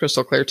make this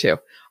crystal clear too.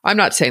 I'm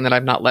not saying that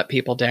I've not let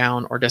people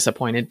down or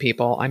disappointed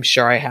people. I'm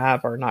sure I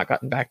have, or not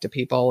gotten back to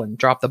people and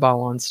dropped the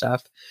ball on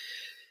stuff.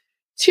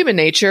 It's human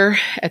nature.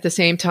 At the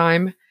same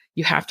time,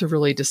 you have to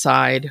really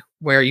decide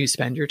where you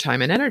spend your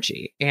time and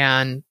energy,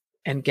 and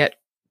get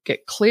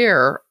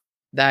clear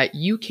that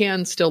you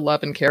can still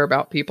love and care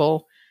about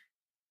people,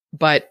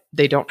 but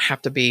they don't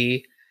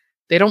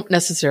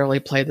necessarily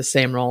play the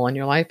same role in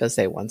your life as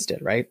they once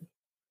did, right?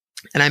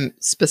 And I'm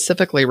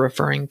specifically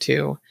referring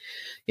to,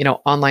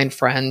 online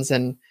friends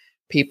and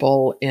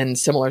people in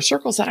similar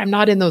circles that I'm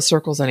not in those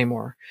circles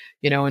anymore,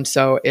 and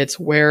so it's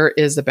where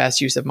is the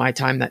best use of my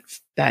time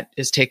that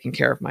is taking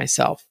care of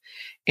myself.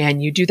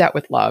 And you do that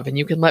with love, and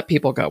you can let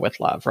people go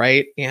with love,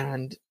 right?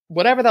 And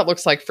whatever that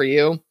looks like for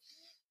you,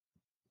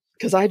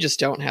 because I just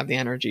don't have the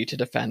energy to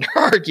defend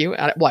or argue.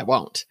 Well, I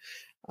won't.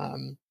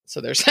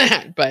 So there's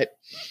that. But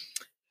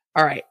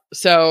all right.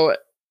 So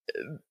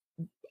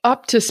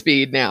up to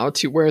speed now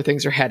to where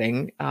things are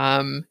heading.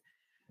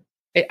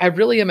 I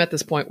really am at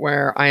this point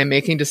where I am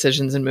making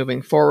decisions and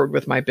moving forward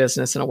with my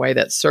business in a way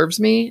that serves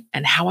me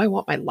and how I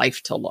want my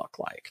life to look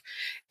like.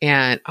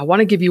 And I want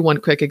to give you one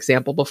quick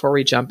example before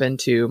we jump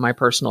into my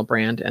personal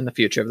brand and the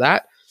future of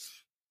that.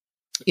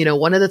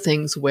 One of the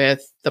things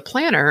with the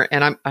planner,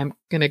 and I'm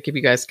going to give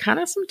you guys kind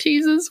of some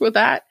teases with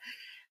that,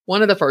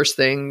 one of the first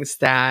things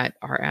that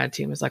our ad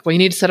team was like, well, you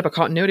need to set up a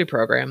continuity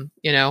program,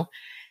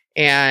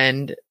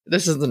 and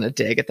this isn't a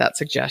dig at that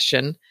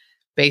suggestion.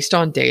 Based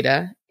on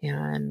data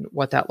and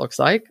what that looks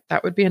like,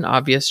 that would be an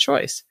obvious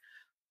choice.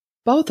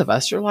 Both of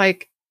us are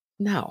like,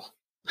 no,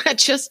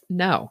 just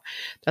no.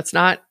 That's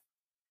not,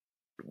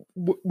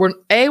 we're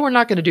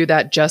not going to do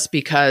that just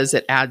because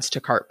it adds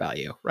to cart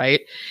value,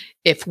 right?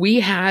 If we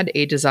had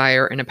a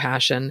desire and a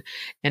passion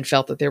and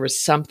felt that there was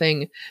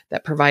something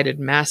that provided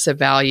massive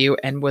value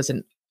and was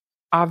an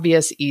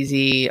obvious,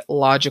 easy,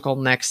 logical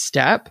next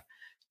step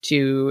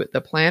to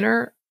the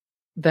planner,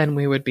 then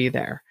we would be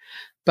there.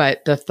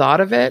 But the thought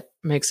of it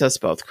makes us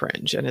both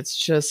cringe, and it's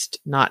just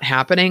not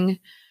happening.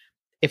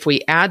 If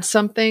we add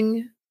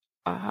something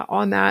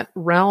on that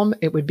realm,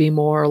 it would be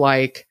more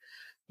like,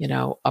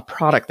 a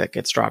product that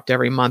gets dropped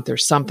every month or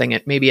something.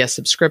 It may be a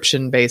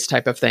subscription-based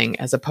type of thing,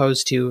 as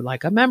opposed to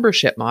like a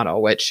membership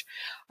model, which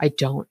I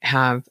don't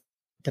have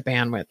the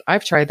bandwidth.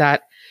 I've tried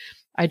that.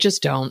 I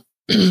just don't.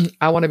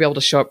 I want to be able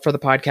to show up for the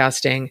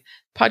podcasting.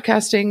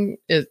 Podcasting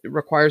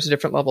requires a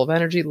different level of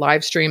energy.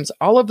 Live streams,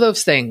 all of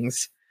those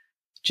things,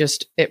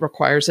 it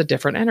requires a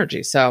different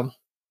energy. So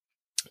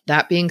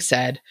that being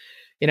said,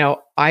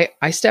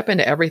 I step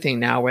into everything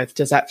now with,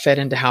 does that fit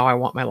into how I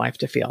want my life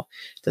to feel?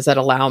 Does that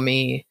allow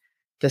me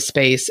the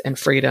space and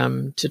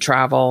freedom to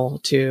travel,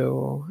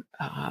 to,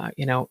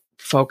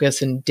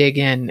 focus and dig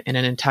in an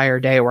entire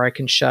day where I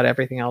can shut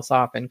everything else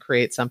off and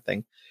create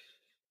something,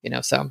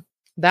 so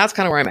that's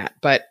kind of where I'm at.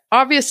 But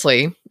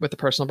obviously with the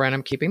personal brand,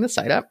 I'm keeping the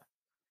site up.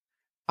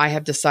 I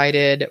have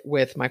decided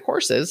with my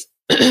courses,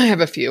 I have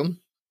a few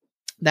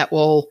I'm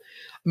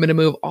going to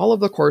move all of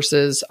the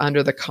courses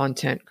under the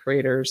Content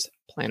Creators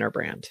Planner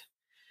brand.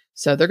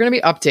 So they're going to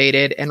be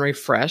updated and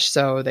refreshed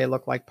so they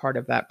look like part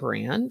of that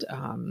brand,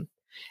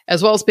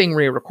 as well as being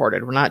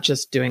re-recorded. We're not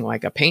just doing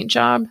like a paint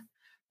job.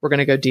 We're going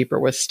to go deeper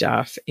with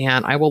stuff,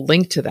 and I will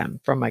link to them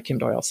from my Kim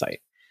Doyal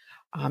site.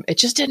 It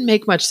just didn't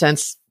make much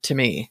sense to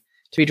me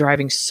to be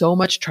driving so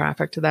much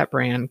traffic to that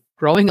brand,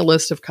 growing a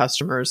list of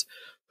customers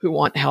who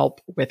want help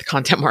with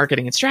content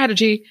marketing and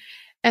strategy,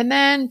 and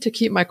then to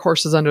keep my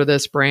courses under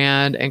this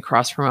brand and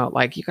cross promote.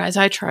 Like, you guys,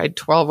 I tried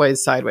 12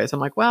 ways sideways. I'm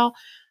like, well,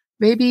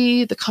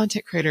 maybe the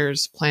Content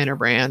Creators Planner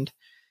brand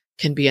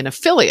can be an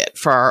affiliate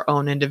for our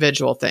own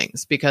individual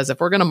things. Because if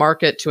we're going to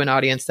market to an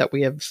audience that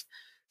we have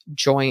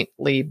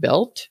jointly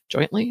built,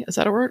 jointly, is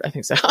that a word? I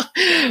think so.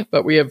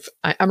 But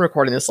I'm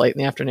recording this late in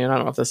the afternoon. I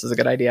don't know if this is a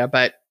good idea,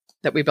 but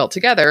that we built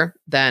together,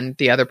 then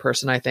the other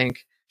person, I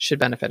think, should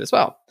benefit as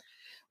well.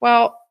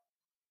 Well,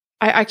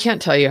 I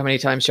can't tell you how many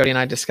times Jody and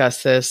I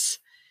discuss this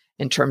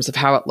in terms of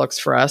how it looks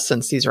for us,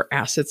 since these are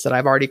assets that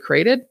I've already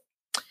created.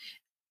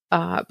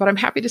 But I'm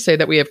happy to say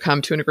that we have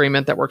come to an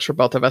agreement that works for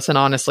both of us. And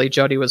honestly,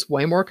 Jody was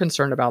way more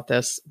concerned about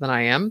this than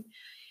I am.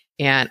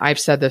 And I've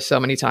said this so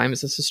many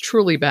times, this has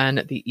truly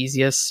been the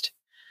easiest,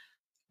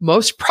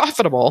 most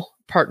profitable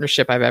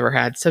partnership I've ever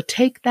had. So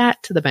take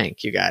that to the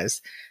bank, you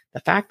guys. The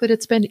fact that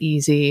it's been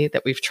easy,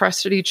 that we've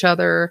trusted each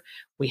other,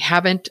 we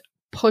haven't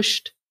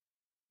pushed.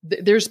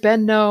 There's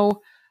been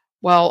no,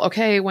 well,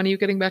 okay, when are you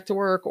getting back to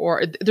work?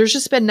 Or there's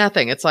just been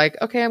nothing. It's like,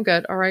 okay, I'm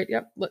good. All right.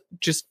 Yep.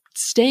 Just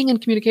staying in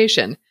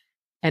communication.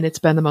 And it's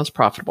been the most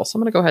profitable. So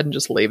I'm going to go ahead and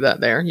just leave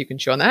that there. You can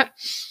chew on that.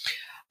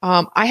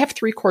 I have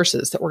 3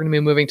 courses that we're going to be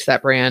moving to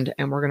that brand,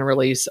 and we're going to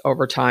release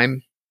over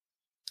time.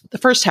 The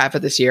first half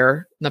of this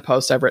year, in the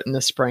post I've written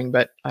this spring,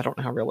 but I don't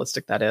know how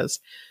realistic that is.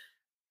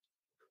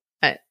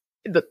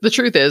 The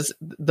truth is,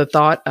 the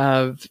thought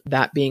of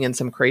that being in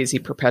some crazy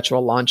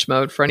perpetual launch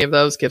mode for any of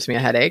those gives me a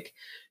headache.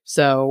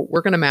 So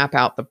we're going to map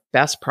out the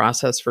best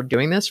process for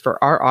doing this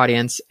for our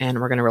audience, and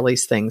we're going to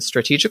release things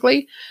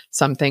strategically.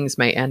 Some things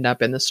may end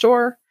up in the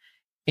store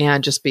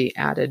and just be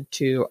added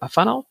to a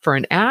funnel for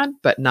an ad,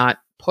 but not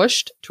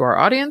pushed to our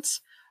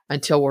audience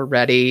until we're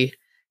ready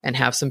and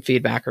have some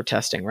feedback or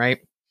testing, right?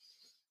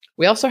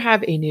 We also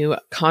have a new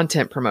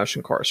content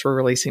promotion course we're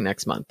releasing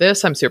next month.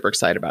 This I'm super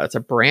excited about. It's a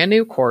brand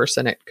new course,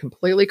 and it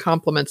completely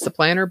complements the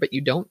planner, but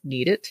you don't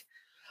need it,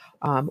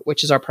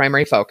 which is our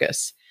primary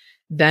focus.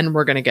 Then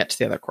we're going to get to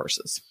the other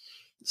courses.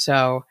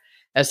 So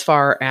as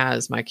far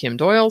as my Kim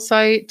Doyal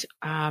site,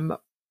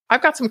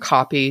 I've got some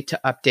copy to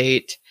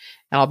update,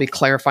 and I'll be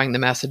clarifying the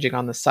messaging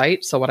on the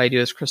site. So what I do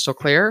is crystal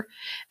clear,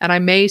 and I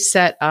may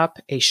set up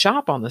a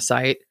shop on the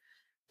site,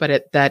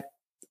 but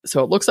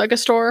so it looks like a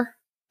store,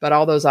 but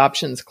all those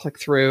options click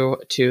through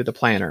to the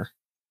planner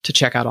to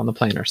check out on the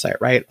planner site,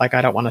 right? Like,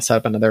 I don't want to set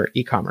up another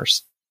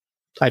e-commerce.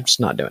 I'm just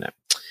not doing it.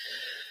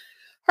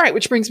 All right,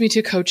 which brings me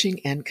to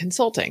coaching and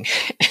consulting.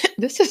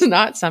 This is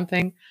not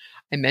something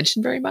I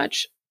mention very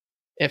much,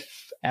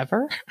 if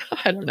ever.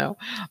 I don't know.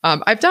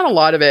 I've done a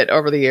lot of it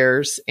over the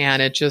years,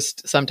 and it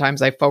just,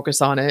 sometimes I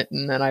focus on it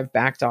and then I've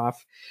backed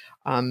off.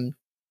 And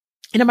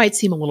it might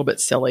seem a little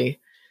bit silly,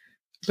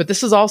 but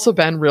this has also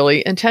been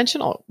really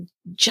intentional.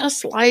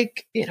 Just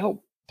like,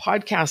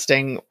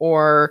 podcasting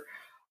or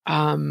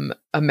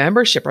a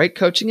membership, right?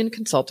 Coaching and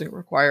consulting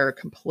require a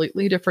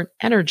completely different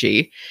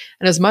energy.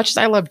 And as much as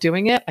I love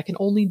doing it, I can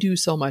only do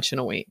so much in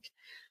a week.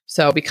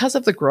 So because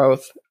of the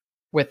growth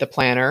with the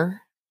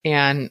planner,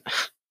 And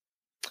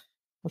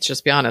let's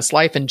just be honest,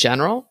 life in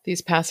general,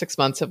 these past 6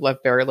 months have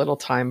left very little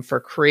time for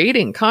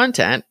creating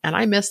content. And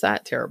I miss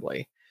that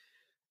terribly.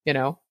 You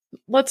know,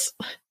 let's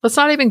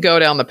not even go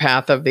down the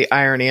path of the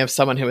irony of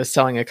someone who is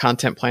selling a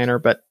content planner,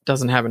 but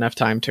doesn't have enough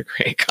time to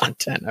create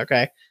content.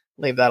 Okay.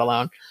 Leave that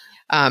alone.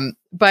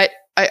 But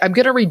I'm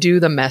going to redo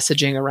the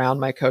messaging around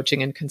my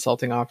coaching and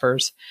consulting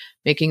offers,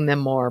 making them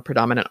more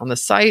predominant on the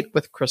site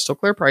with crystal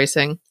clear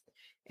pricing.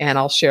 And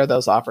I'll share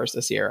those offers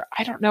this year.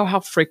 I don't know how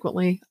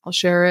frequently I'll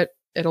share it.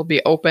 It'll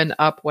be open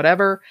up,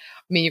 whatever.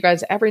 I mean, you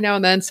guys, every now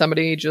and then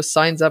somebody just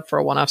signs up for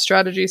a one-off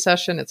strategy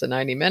session. It's a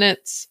 90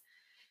 minutes.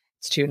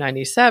 It's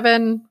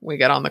 $297. We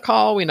get on the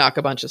call. We knock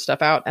a bunch of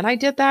stuff out. And I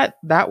did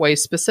that way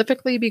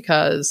specifically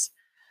because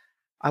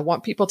I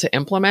want people to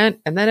implement.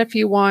 And then if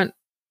you want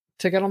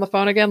to get on the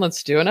phone again,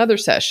 let's do another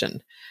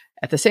session.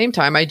 At the same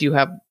time, I do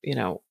have,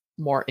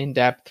 more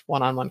in-depth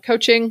one-on-one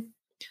coaching,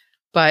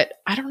 but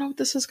I don't know what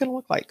this is going to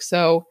look like.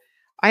 So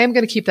I am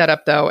going to keep that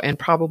up though, and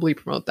probably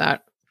promote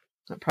that.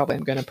 I probably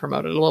am going to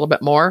promote it a little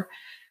bit more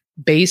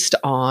based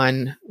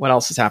on what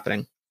else is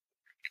happening.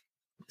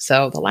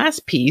 So the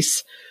last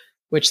piece,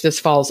 which this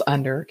falls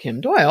under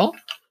Kim Doyal,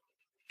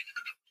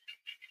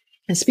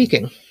 is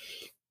speaking.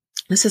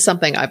 This is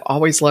something I've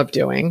always loved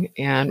doing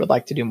and would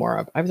like to do more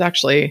of. I was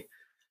actually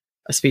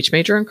a speech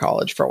major in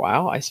college for a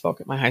while. I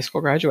spoke at my high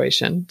school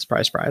graduation.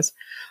 Surprise, surprise.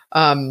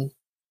 I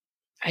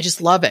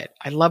just love it.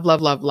 I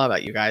love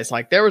it, you guys.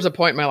 Like, there was a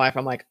point in my life,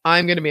 I'm like,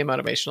 I'm going to be a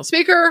motivational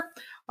speaker.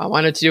 I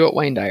wanted to do what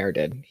Wayne Dyer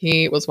did.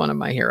 He was one of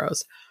my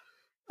heroes.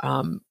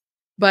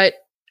 But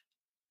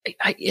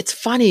it's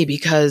funny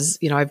because,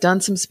 I've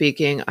done some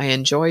speaking. I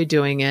enjoy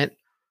doing it.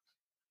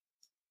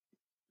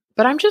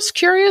 But I'm just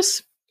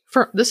curious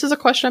this is a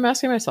question I'm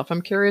asking myself.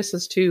 I'm curious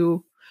as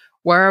to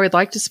where I would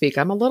like to speak.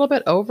 I'm a little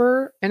bit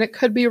over, and it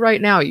could be right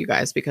now, you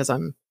guys, because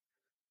I'm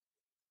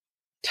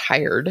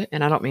tired.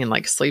 And I don't mean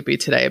like sleepy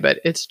today, but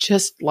it's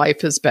just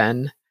life has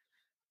been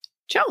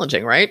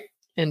challenging, right?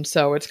 And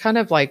so it's kind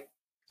of like,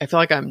 I feel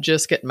like I'm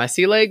just getting my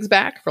sea legs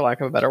back, for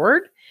lack of a better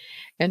word.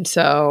 And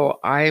so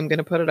I'm going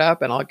to put it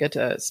up, and I'll get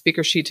a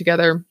speaker sheet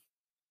together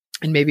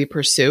and maybe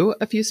pursue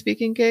a few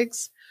speaking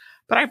gigs.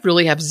 But I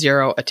really have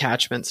zero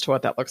attachments to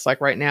what that looks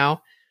like right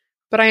now.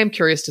 But I am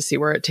curious to see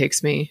where it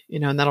takes me,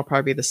 and that'll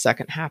probably be the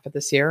second half of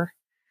this year.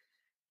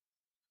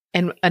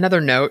 And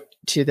another note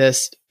to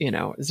this,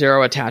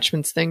 zero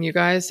attachments thing, you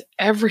guys,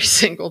 every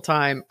single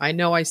time, I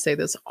know I say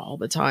this all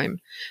the time,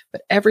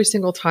 but every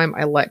single time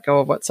I let go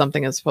of what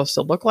something is supposed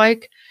to look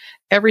like,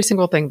 every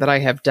single thing that I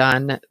have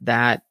done,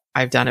 that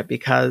I've done it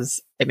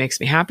because it makes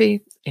me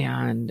happy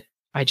and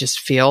I just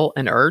feel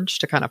an urge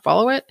to kind of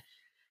follow it,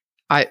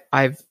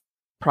 I've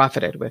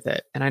profited with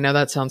it. And I know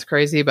that sounds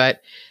crazy,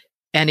 but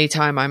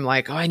anytime I'm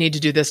like, oh, I need to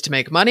do this to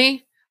make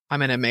money, I'm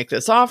going to make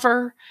this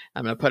offer,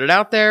 I'm going to put it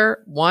out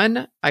there.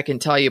 One, I can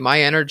tell you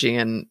my energy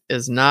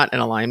is not in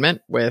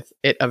alignment with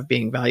it of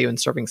being value and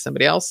serving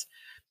somebody else.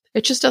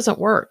 It just doesn't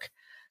work.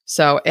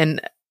 So,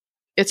 and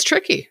it's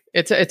tricky.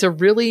 It's a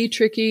really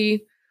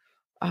tricky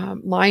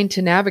line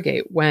to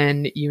navigate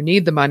when you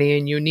need the money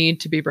and you need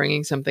to be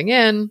bringing something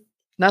in.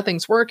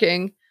 Nothing's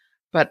working.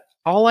 But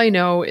all I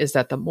know is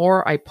that the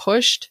more I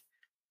pushed,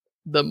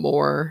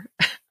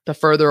 the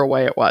further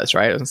away it was,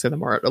 right? I was going to say the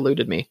more it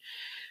eluded me.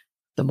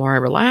 The more I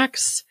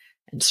relax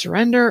and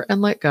surrender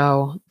and let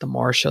go, the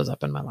more it shows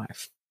up in my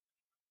life.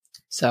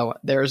 So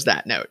there's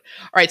that note.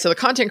 All right. So the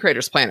Content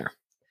Creators Planner.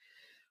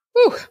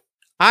 Whew,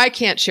 I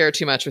can't share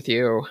too much with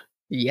you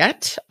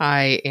yet.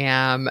 I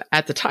am,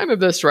 at the time of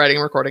this writing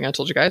and recording, I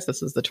told you guys,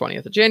 this is the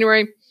 20th of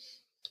January.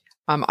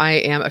 I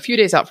am a few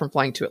days out from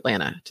flying to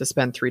Atlanta to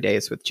spend 3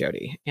 days with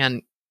Jody.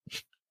 And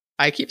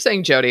I keep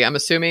saying Jody. I'm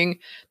assuming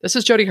this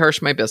is Jody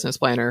Hirsch, my business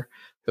planner,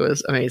 who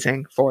is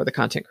amazing for the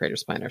Content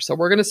Creators Planner. So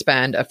we're going to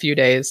spend a few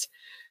days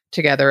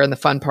together. And the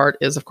fun part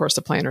is, of course,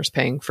 the planner's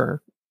paying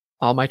for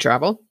all my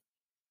travel.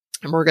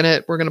 And we're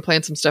going to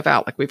plan some stuff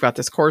out. Like, we've got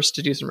this course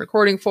to do some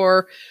recording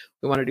for.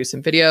 We want to do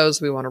some videos.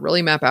 We want to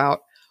really map out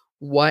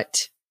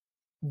what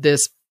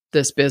this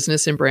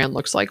business and brand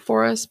looks like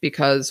for us,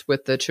 because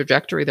with the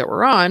trajectory that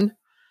we're on,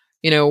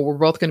 we're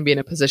both going to be in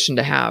a position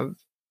to have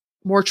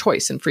more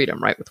choice and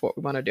freedom, right, with what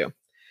we want to do.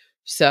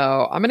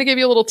 So I'm going to give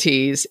you a little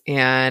tease,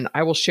 and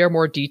I will share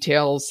more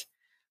details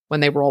when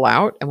they roll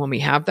out and when we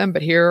have them.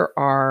 But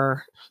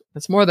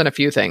it's more than a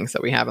few things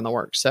that we have in the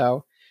works.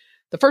 So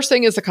the first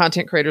thing is the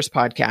Content Creators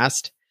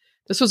Podcast.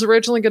 This was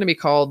originally going to be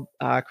called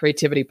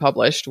Creativity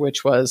Published,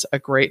 which was a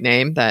great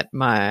name that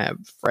my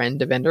friend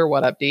Devinder,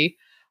 what up D,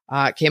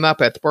 came up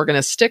with. We're going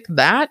to stick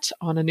that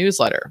on a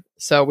newsletter.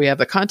 So we have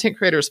the Content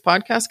Creators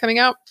Podcast coming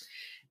out,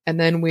 and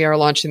then we are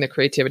launching the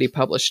Creativity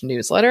Published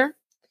newsletter.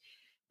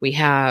 We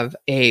have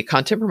a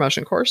content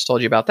promotion course,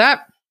 told you about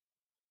that.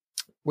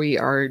 We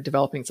are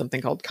developing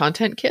something called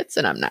Content Kits,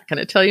 and I'm not going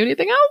to tell you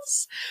anything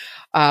else.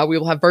 We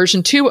will have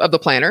version 2 of the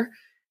planner,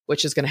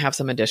 which is going to have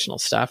some additional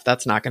stuff.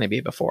 That's not going to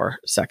be before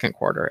second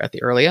quarter at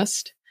the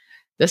earliest.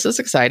 This is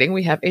exciting.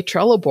 We have a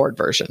Trello board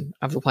version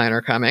of the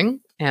planner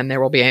coming, and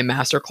there will be a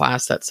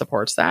masterclass that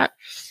supports that.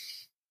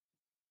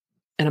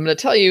 And I'm going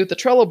to tell you, the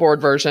Trello board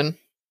version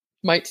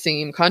might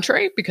seem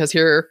contrary because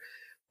here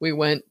we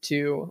went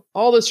to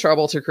all this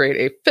trouble to create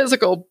a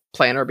physical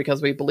planner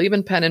because we believe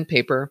in pen and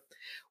paper.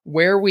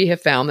 Where we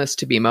have found this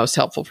to be most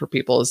helpful for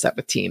people is that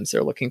with teams,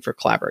 they're looking for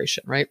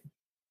collaboration, right?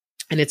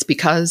 And it's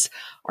because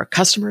our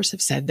customers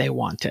have said they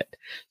want it.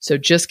 So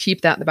just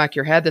keep that in the back of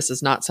your head. This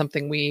is not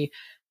something we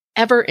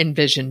ever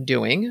envisioned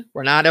doing.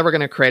 We're not ever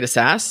going to create a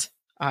SaaS.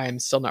 I'm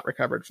still not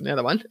recovered from the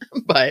other one,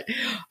 but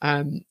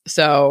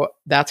so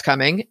that's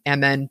coming.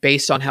 And then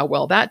based on how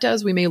well that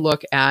does, we may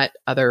look at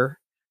other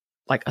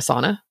like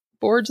Asana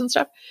boards and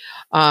stuff.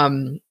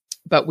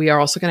 But we are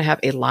also going to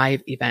have a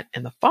live event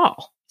in the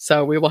fall.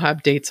 So we will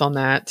have dates on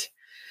that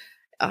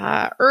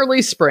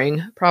early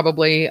spring,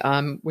 probably.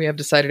 We have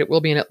decided it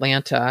will be in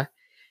Atlanta.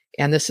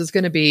 And this is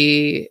going to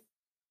be,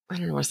 I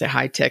don't want to say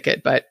high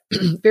ticket, but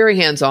very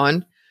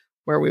hands-on,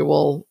 where we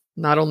will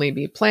not only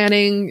be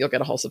planning, you'll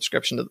get a whole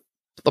subscription to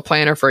the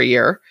planner for a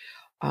year.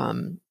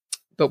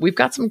 But we've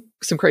got some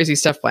crazy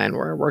stuff planned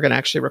where we're going to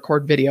actually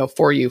record video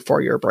for you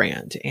for your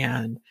brand,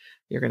 and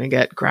you're going to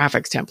get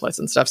graphics templates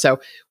and stuff. So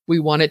we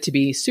want it to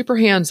be super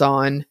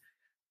hands-on.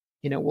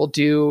 We'll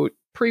do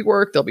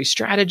pre-work, there'll be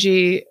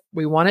strategy.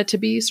 We want it to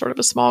be sort of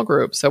a small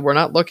group. So we're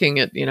not looking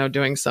at,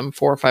 doing some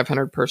 400 or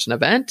 500 person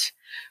event.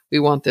 We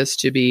want this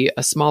to be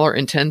a smaller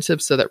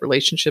intensive so that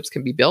relationships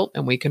can be built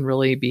and we can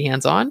really be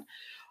hands-on.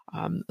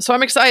 So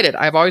I'm excited.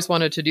 I've always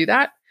wanted to do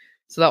that.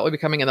 So that will be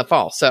coming in the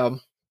fall. So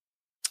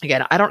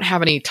again, I don't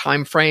have any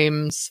time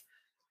frames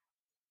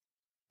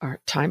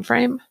or time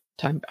frame.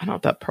 I don't know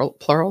if that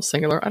plural,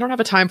 singular. I don't have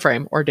a time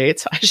frame or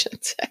dates, I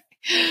should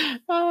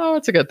say. Oh,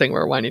 it's a good thing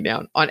we're winding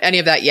down on any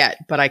of that yet.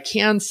 But I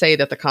can say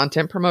that the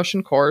content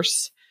promotion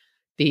course,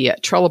 the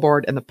Trello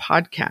board, and the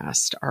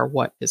podcast are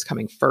what is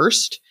coming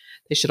first.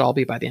 They should all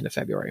be by the end of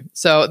February.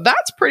 So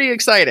that's pretty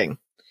exciting.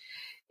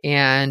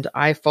 And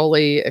I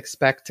fully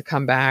expect to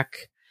come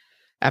back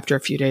after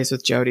a few days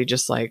with Jody,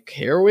 just like,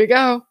 here we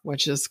go,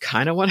 which is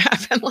kind of what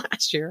happened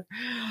last year.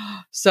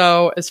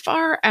 So as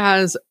far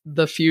as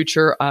the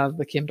future of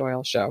the Kim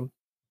Doyal Show,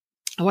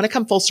 I want to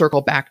come full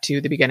circle back to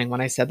the beginning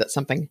when I said that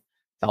something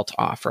felt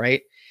off,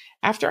 right?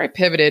 After I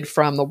pivoted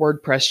from the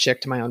WordPress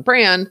chick to my own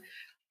brand,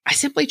 I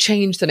simply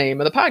changed the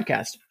name of the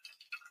podcast.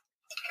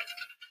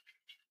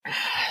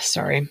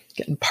 Sorry,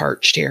 getting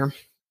parched here.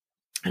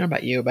 I don't know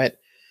about you, but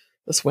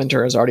this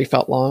winter has already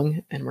felt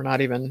long and we're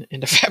not even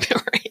into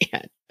February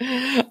yet.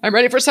 I'm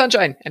ready for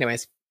sunshine.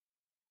 Anyways,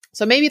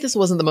 so maybe this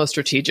wasn't the most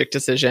strategic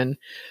decision,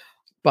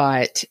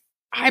 but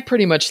I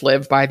pretty much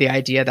live by the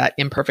idea that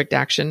imperfect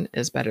action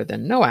is better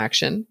than no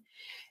action.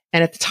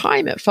 And at the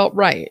time, it felt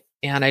right.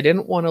 And I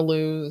didn't want to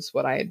lose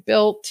what I had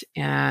built.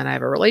 And I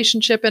have a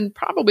relationship in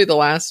probably the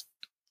last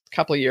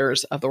couple of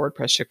years of the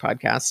WordPress Chick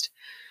podcast.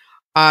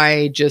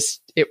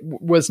 It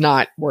was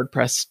not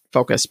WordPress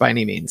focused by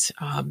any means.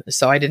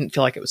 So I didn't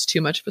feel like it was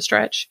too much of a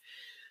stretch.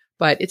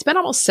 But it's been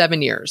almost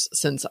 7 years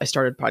since I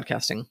started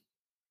podcasting.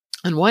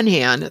 On one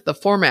hand, the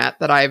format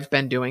that I've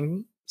been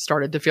doing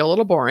started to feel a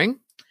little boring.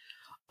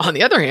 On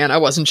the other hand, I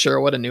wasn't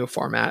sure what a new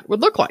format would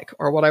look like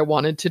or what I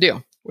wanted to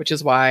do, which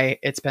is why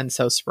it's been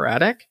so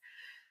sporadic,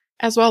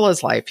 as well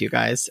as life, you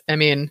guys. I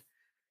mean,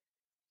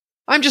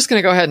 I'm just going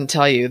to go ahead and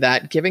tell you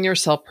that giving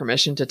yourself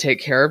permission to take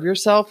care of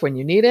yourself when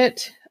you need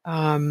it,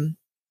 the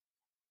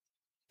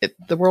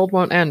world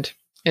won't end.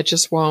 It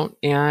just won't.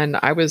 And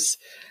I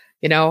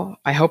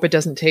hope it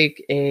doesn't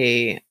take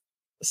a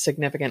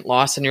significant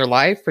loss in your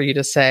life for you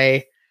to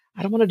say,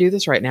 I don't want to do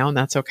this right now, and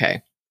that's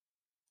okay.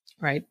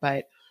 Right?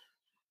 But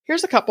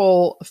here's a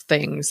couple of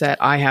things that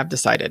I have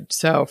decided.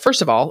 So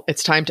first of all,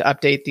 it's time to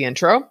update the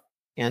intro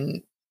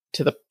and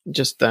to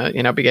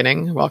the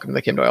beginning. Welcome to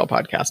the Kim Doyal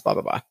podcast, blah,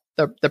 blah, blah.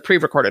 The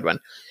pre-recorded one.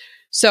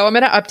 So I'm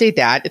going to update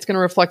that. It's going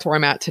to reflect where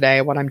I'm at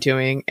today, what I'm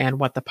doing, and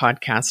what the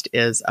podcast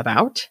is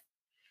about.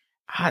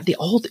 The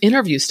old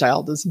interview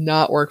style does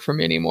not work for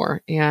me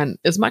anymore. And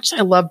as much as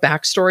I love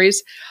backstories,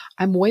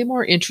 I'm way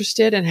more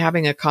interested in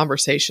having a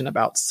conversation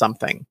about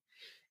something.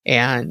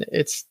 And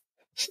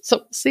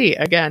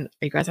again,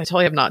 you guys, I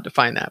totally have not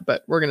defined that,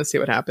 but we're going to see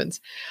what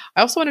happens.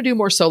 I also want to do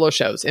more solo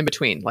shows in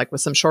between, like with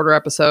some shorter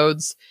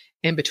episodes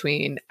in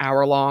between,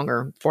 hour-long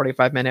or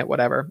 45-minute,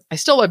 whatever. I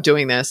still love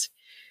doing this.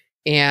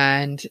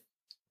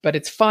 But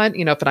it's fun,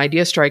 if an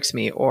idea strikes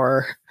me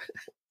or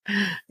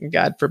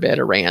God forbid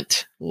a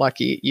rant,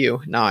 lucky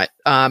you not.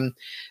 But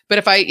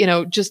if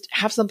I, just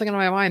have something on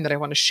my mind that I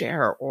want to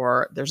share,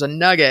 or there's a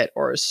nugget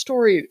or a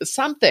story,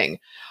 something,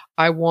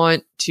 I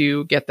want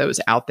to get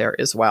those out there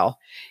as well.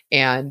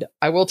 And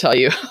I will tell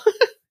you,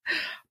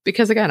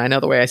 because again, I know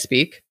the way I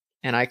speak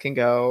and I can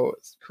go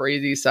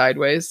crazy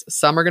sideways.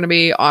 Some are going to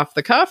be off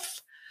the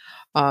cuff.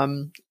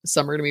 Some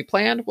are going to be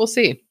planned. We'll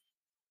see.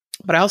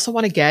 But I also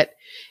want to get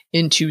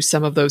into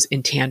some of those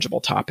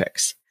intangible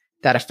topics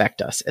that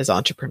affect us as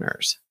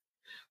entrepreneurs.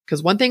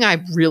 Because one thing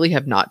I really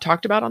have not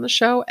talked about on the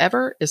show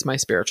ever is my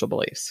spiritual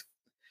beliefs.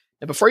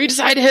 Now, before you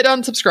decide to hit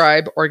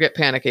unsubscribe or get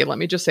panicky, let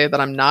me just say that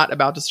I'm not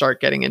about to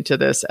start getting into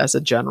this as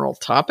a general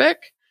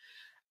topic.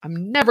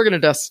 I'm never going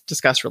to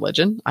discuss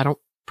religion. I don't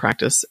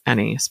practice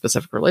any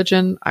specific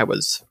religion. I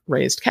was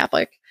raised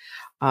Catholic.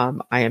 I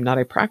am not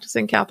a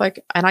practicing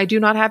Catholic, and I do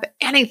not have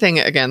anything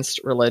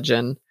against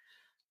religion.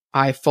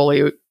 I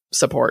fully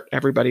support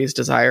everybody's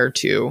desire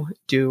to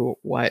do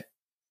what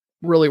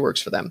really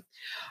works for them.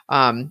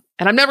 And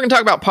I'm never going to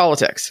talk about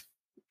politics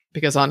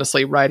because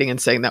honestly, writing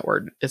and saying that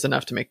word is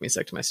enough to make me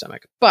sick to my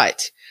stomach.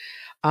 But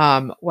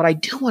what I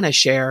do want to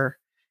share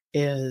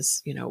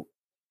is,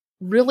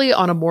 really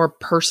on a more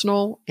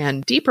personal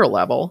and deeper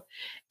level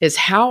is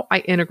how I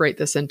integrate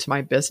this into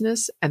my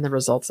business and the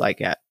results I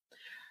get.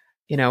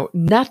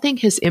 Nothing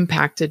has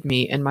impacted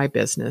me in my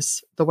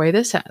business the way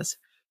this has.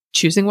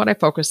 Choosing what I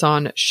focus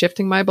on,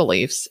 shifting my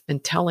beliefs,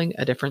 and telling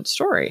a different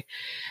story.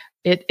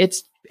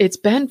 It's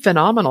been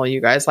phenomenal, you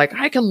guys. Like,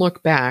 I can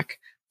look back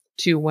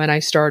to when I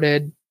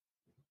started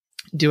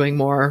doing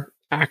more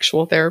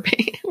actual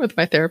therapy with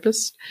my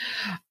therapist.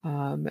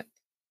 And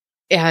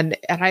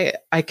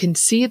I can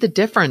see the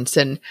difference.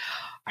 And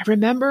I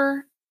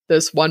remember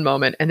this one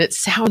moment, and it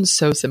sounds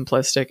so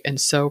simplistic and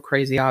so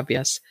crazy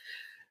obvious,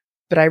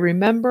 but I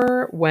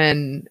remember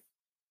when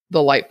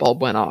the light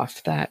bulb went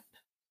off that,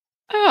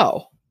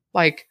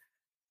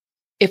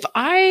 if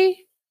I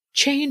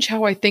change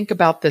how I think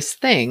about this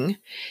thing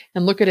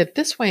and look at it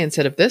this way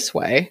instead of this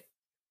way,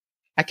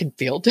 I can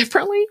feel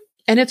differently.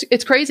 And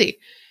it's crazy.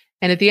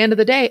 And at the end of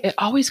the day, it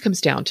always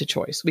comes down to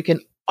choice. We can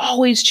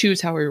always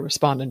choose how we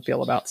respond and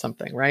feel about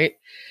something, right?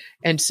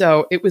 And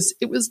so it was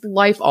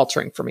life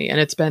altering for me. And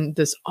it's been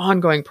this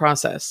ongoing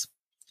process.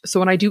 So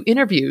when I do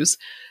interviews,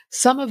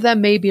 some of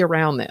them may be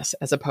around this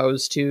as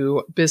opposed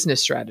to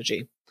business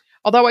strategy.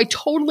 Although I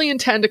totally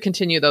intend to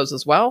continue those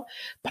as well.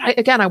 But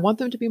I want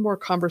them to be more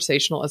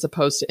conversational as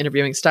opposed to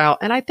interviewing style.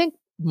 And I think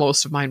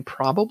most of mine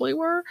probably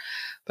were,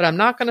 but I'm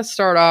not going to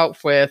start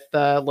out with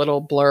a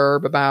little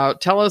blurb about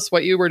tell us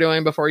what you were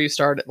doing before you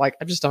started. I'm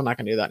not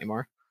going to do that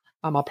anymore.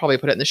 I'll probably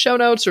put it in the show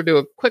notes or do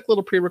a quick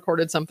little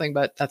pre-recorded something,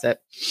 but that's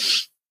it.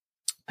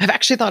 I've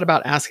actually thought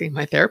about asking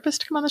my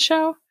therapist to come on the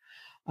show,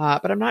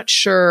 but I'm not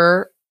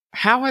sure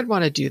how I'd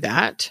want to do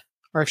that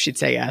or if she'd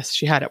say yes.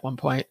 She had at one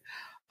point.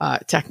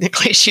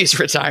 Technically, she's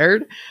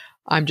retired.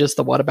 I'm just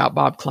the What About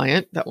Bob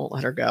client that won't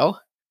let her go.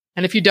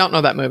 And if you don't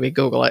know that movie,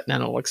 Google it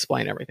and it'll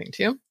explain everything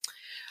to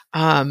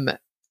you.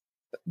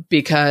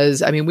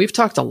 Because, we've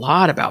talked a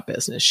lot about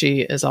business.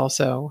 She is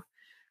also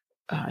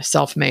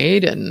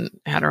self-made and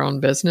had her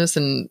own business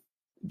and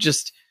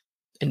just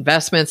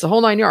investments, the whole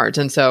 9 yards.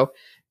 And so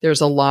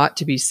there's a lot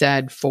to be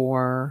said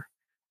for,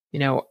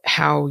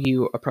 how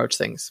you approach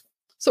things.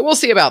 So we'll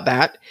see about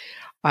that.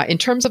 In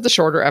terms of the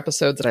shorter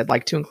episodes that I'd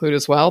like to include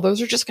as well, those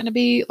are just going to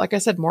be, like I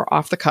said, more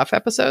off the cuff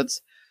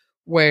episodes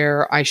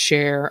where I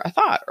share a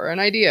thought or an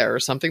idea or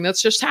something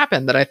that's just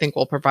happened that I think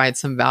will provide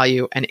some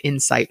value and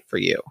insight for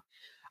you.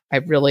 I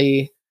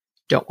really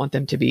don't want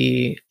them to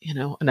be,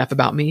 enough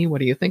about me. What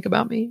do you think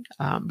about me?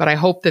 But I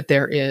hope that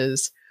there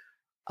is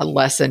a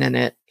lesson in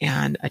it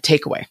and a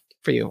takeaway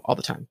for you all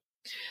the time.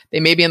 They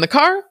may be in the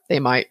car. They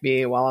might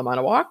be while I'm on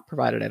a walk,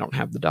 provided I don't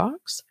have the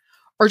dogs,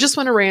 or just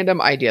when a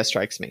random idea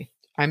strikes me.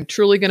 I'm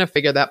truly going to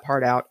figure that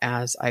part out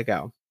as I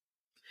go.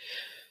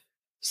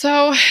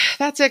 So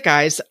that's it,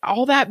 guys.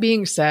 All that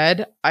being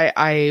said,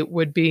 I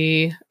would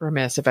be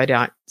remiss if I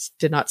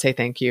did not say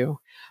thank you.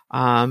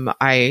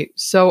 I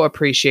so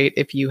appreciate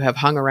if you have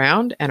hung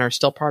around and are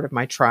still part of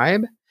my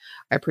tribe.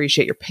 I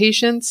appreciate your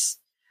patience.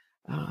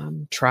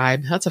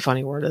 Tribe, that's a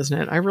funny word,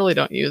 isn't it? I really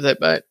don't use it,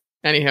 but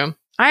anywho,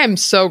 I am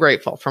so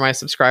grateful for my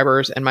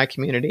subscribers and my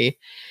community.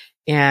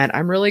 And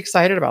I'm really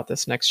excited about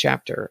this next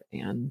chapter.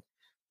 And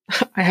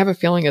I have a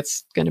feeling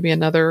it's going to be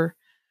another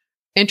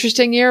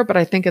interesting year, but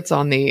I think it's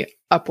on the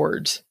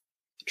upwards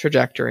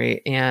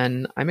trajectory.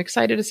 And I'm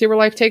excited to see where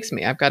life takes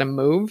me. I've got to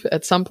move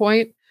at some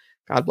point.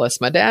 God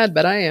bless my dad,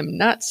 but I am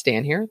not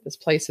staying here. This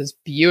place is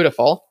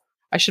beautiful.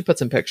 I should put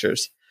some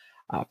pictures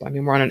up.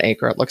 We're on an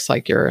acre. It looks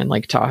like you're in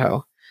Lake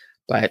Tahoe,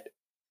 but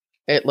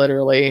it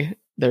literally,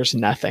 there's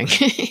nothing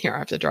here. I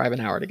have to drive an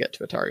hour to get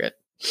to a Target.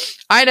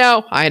 I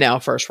know.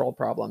 First world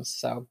problems.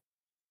 So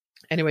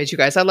anyways, you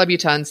guys, I love you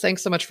tons.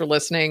 Thanks so much for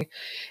listening.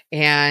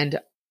 And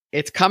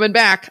it's coming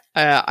back.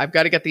 I've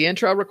got to get the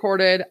intro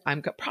recorded.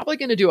 I'm probably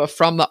going to do a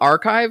from the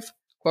archive,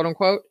 quote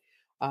unquote.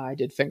 I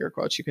did finger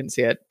quotes. You couldn't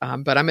see it.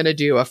 But I'm going to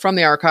do a from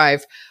the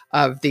archive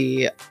of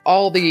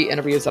all the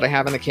interviews that I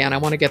have in the can. I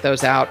want to get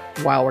those out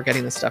while we're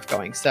getting this stuff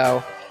going.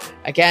 So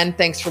again,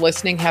 thanks for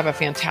listening. Have a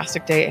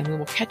fantastic day and we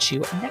will catch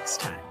you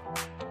next time.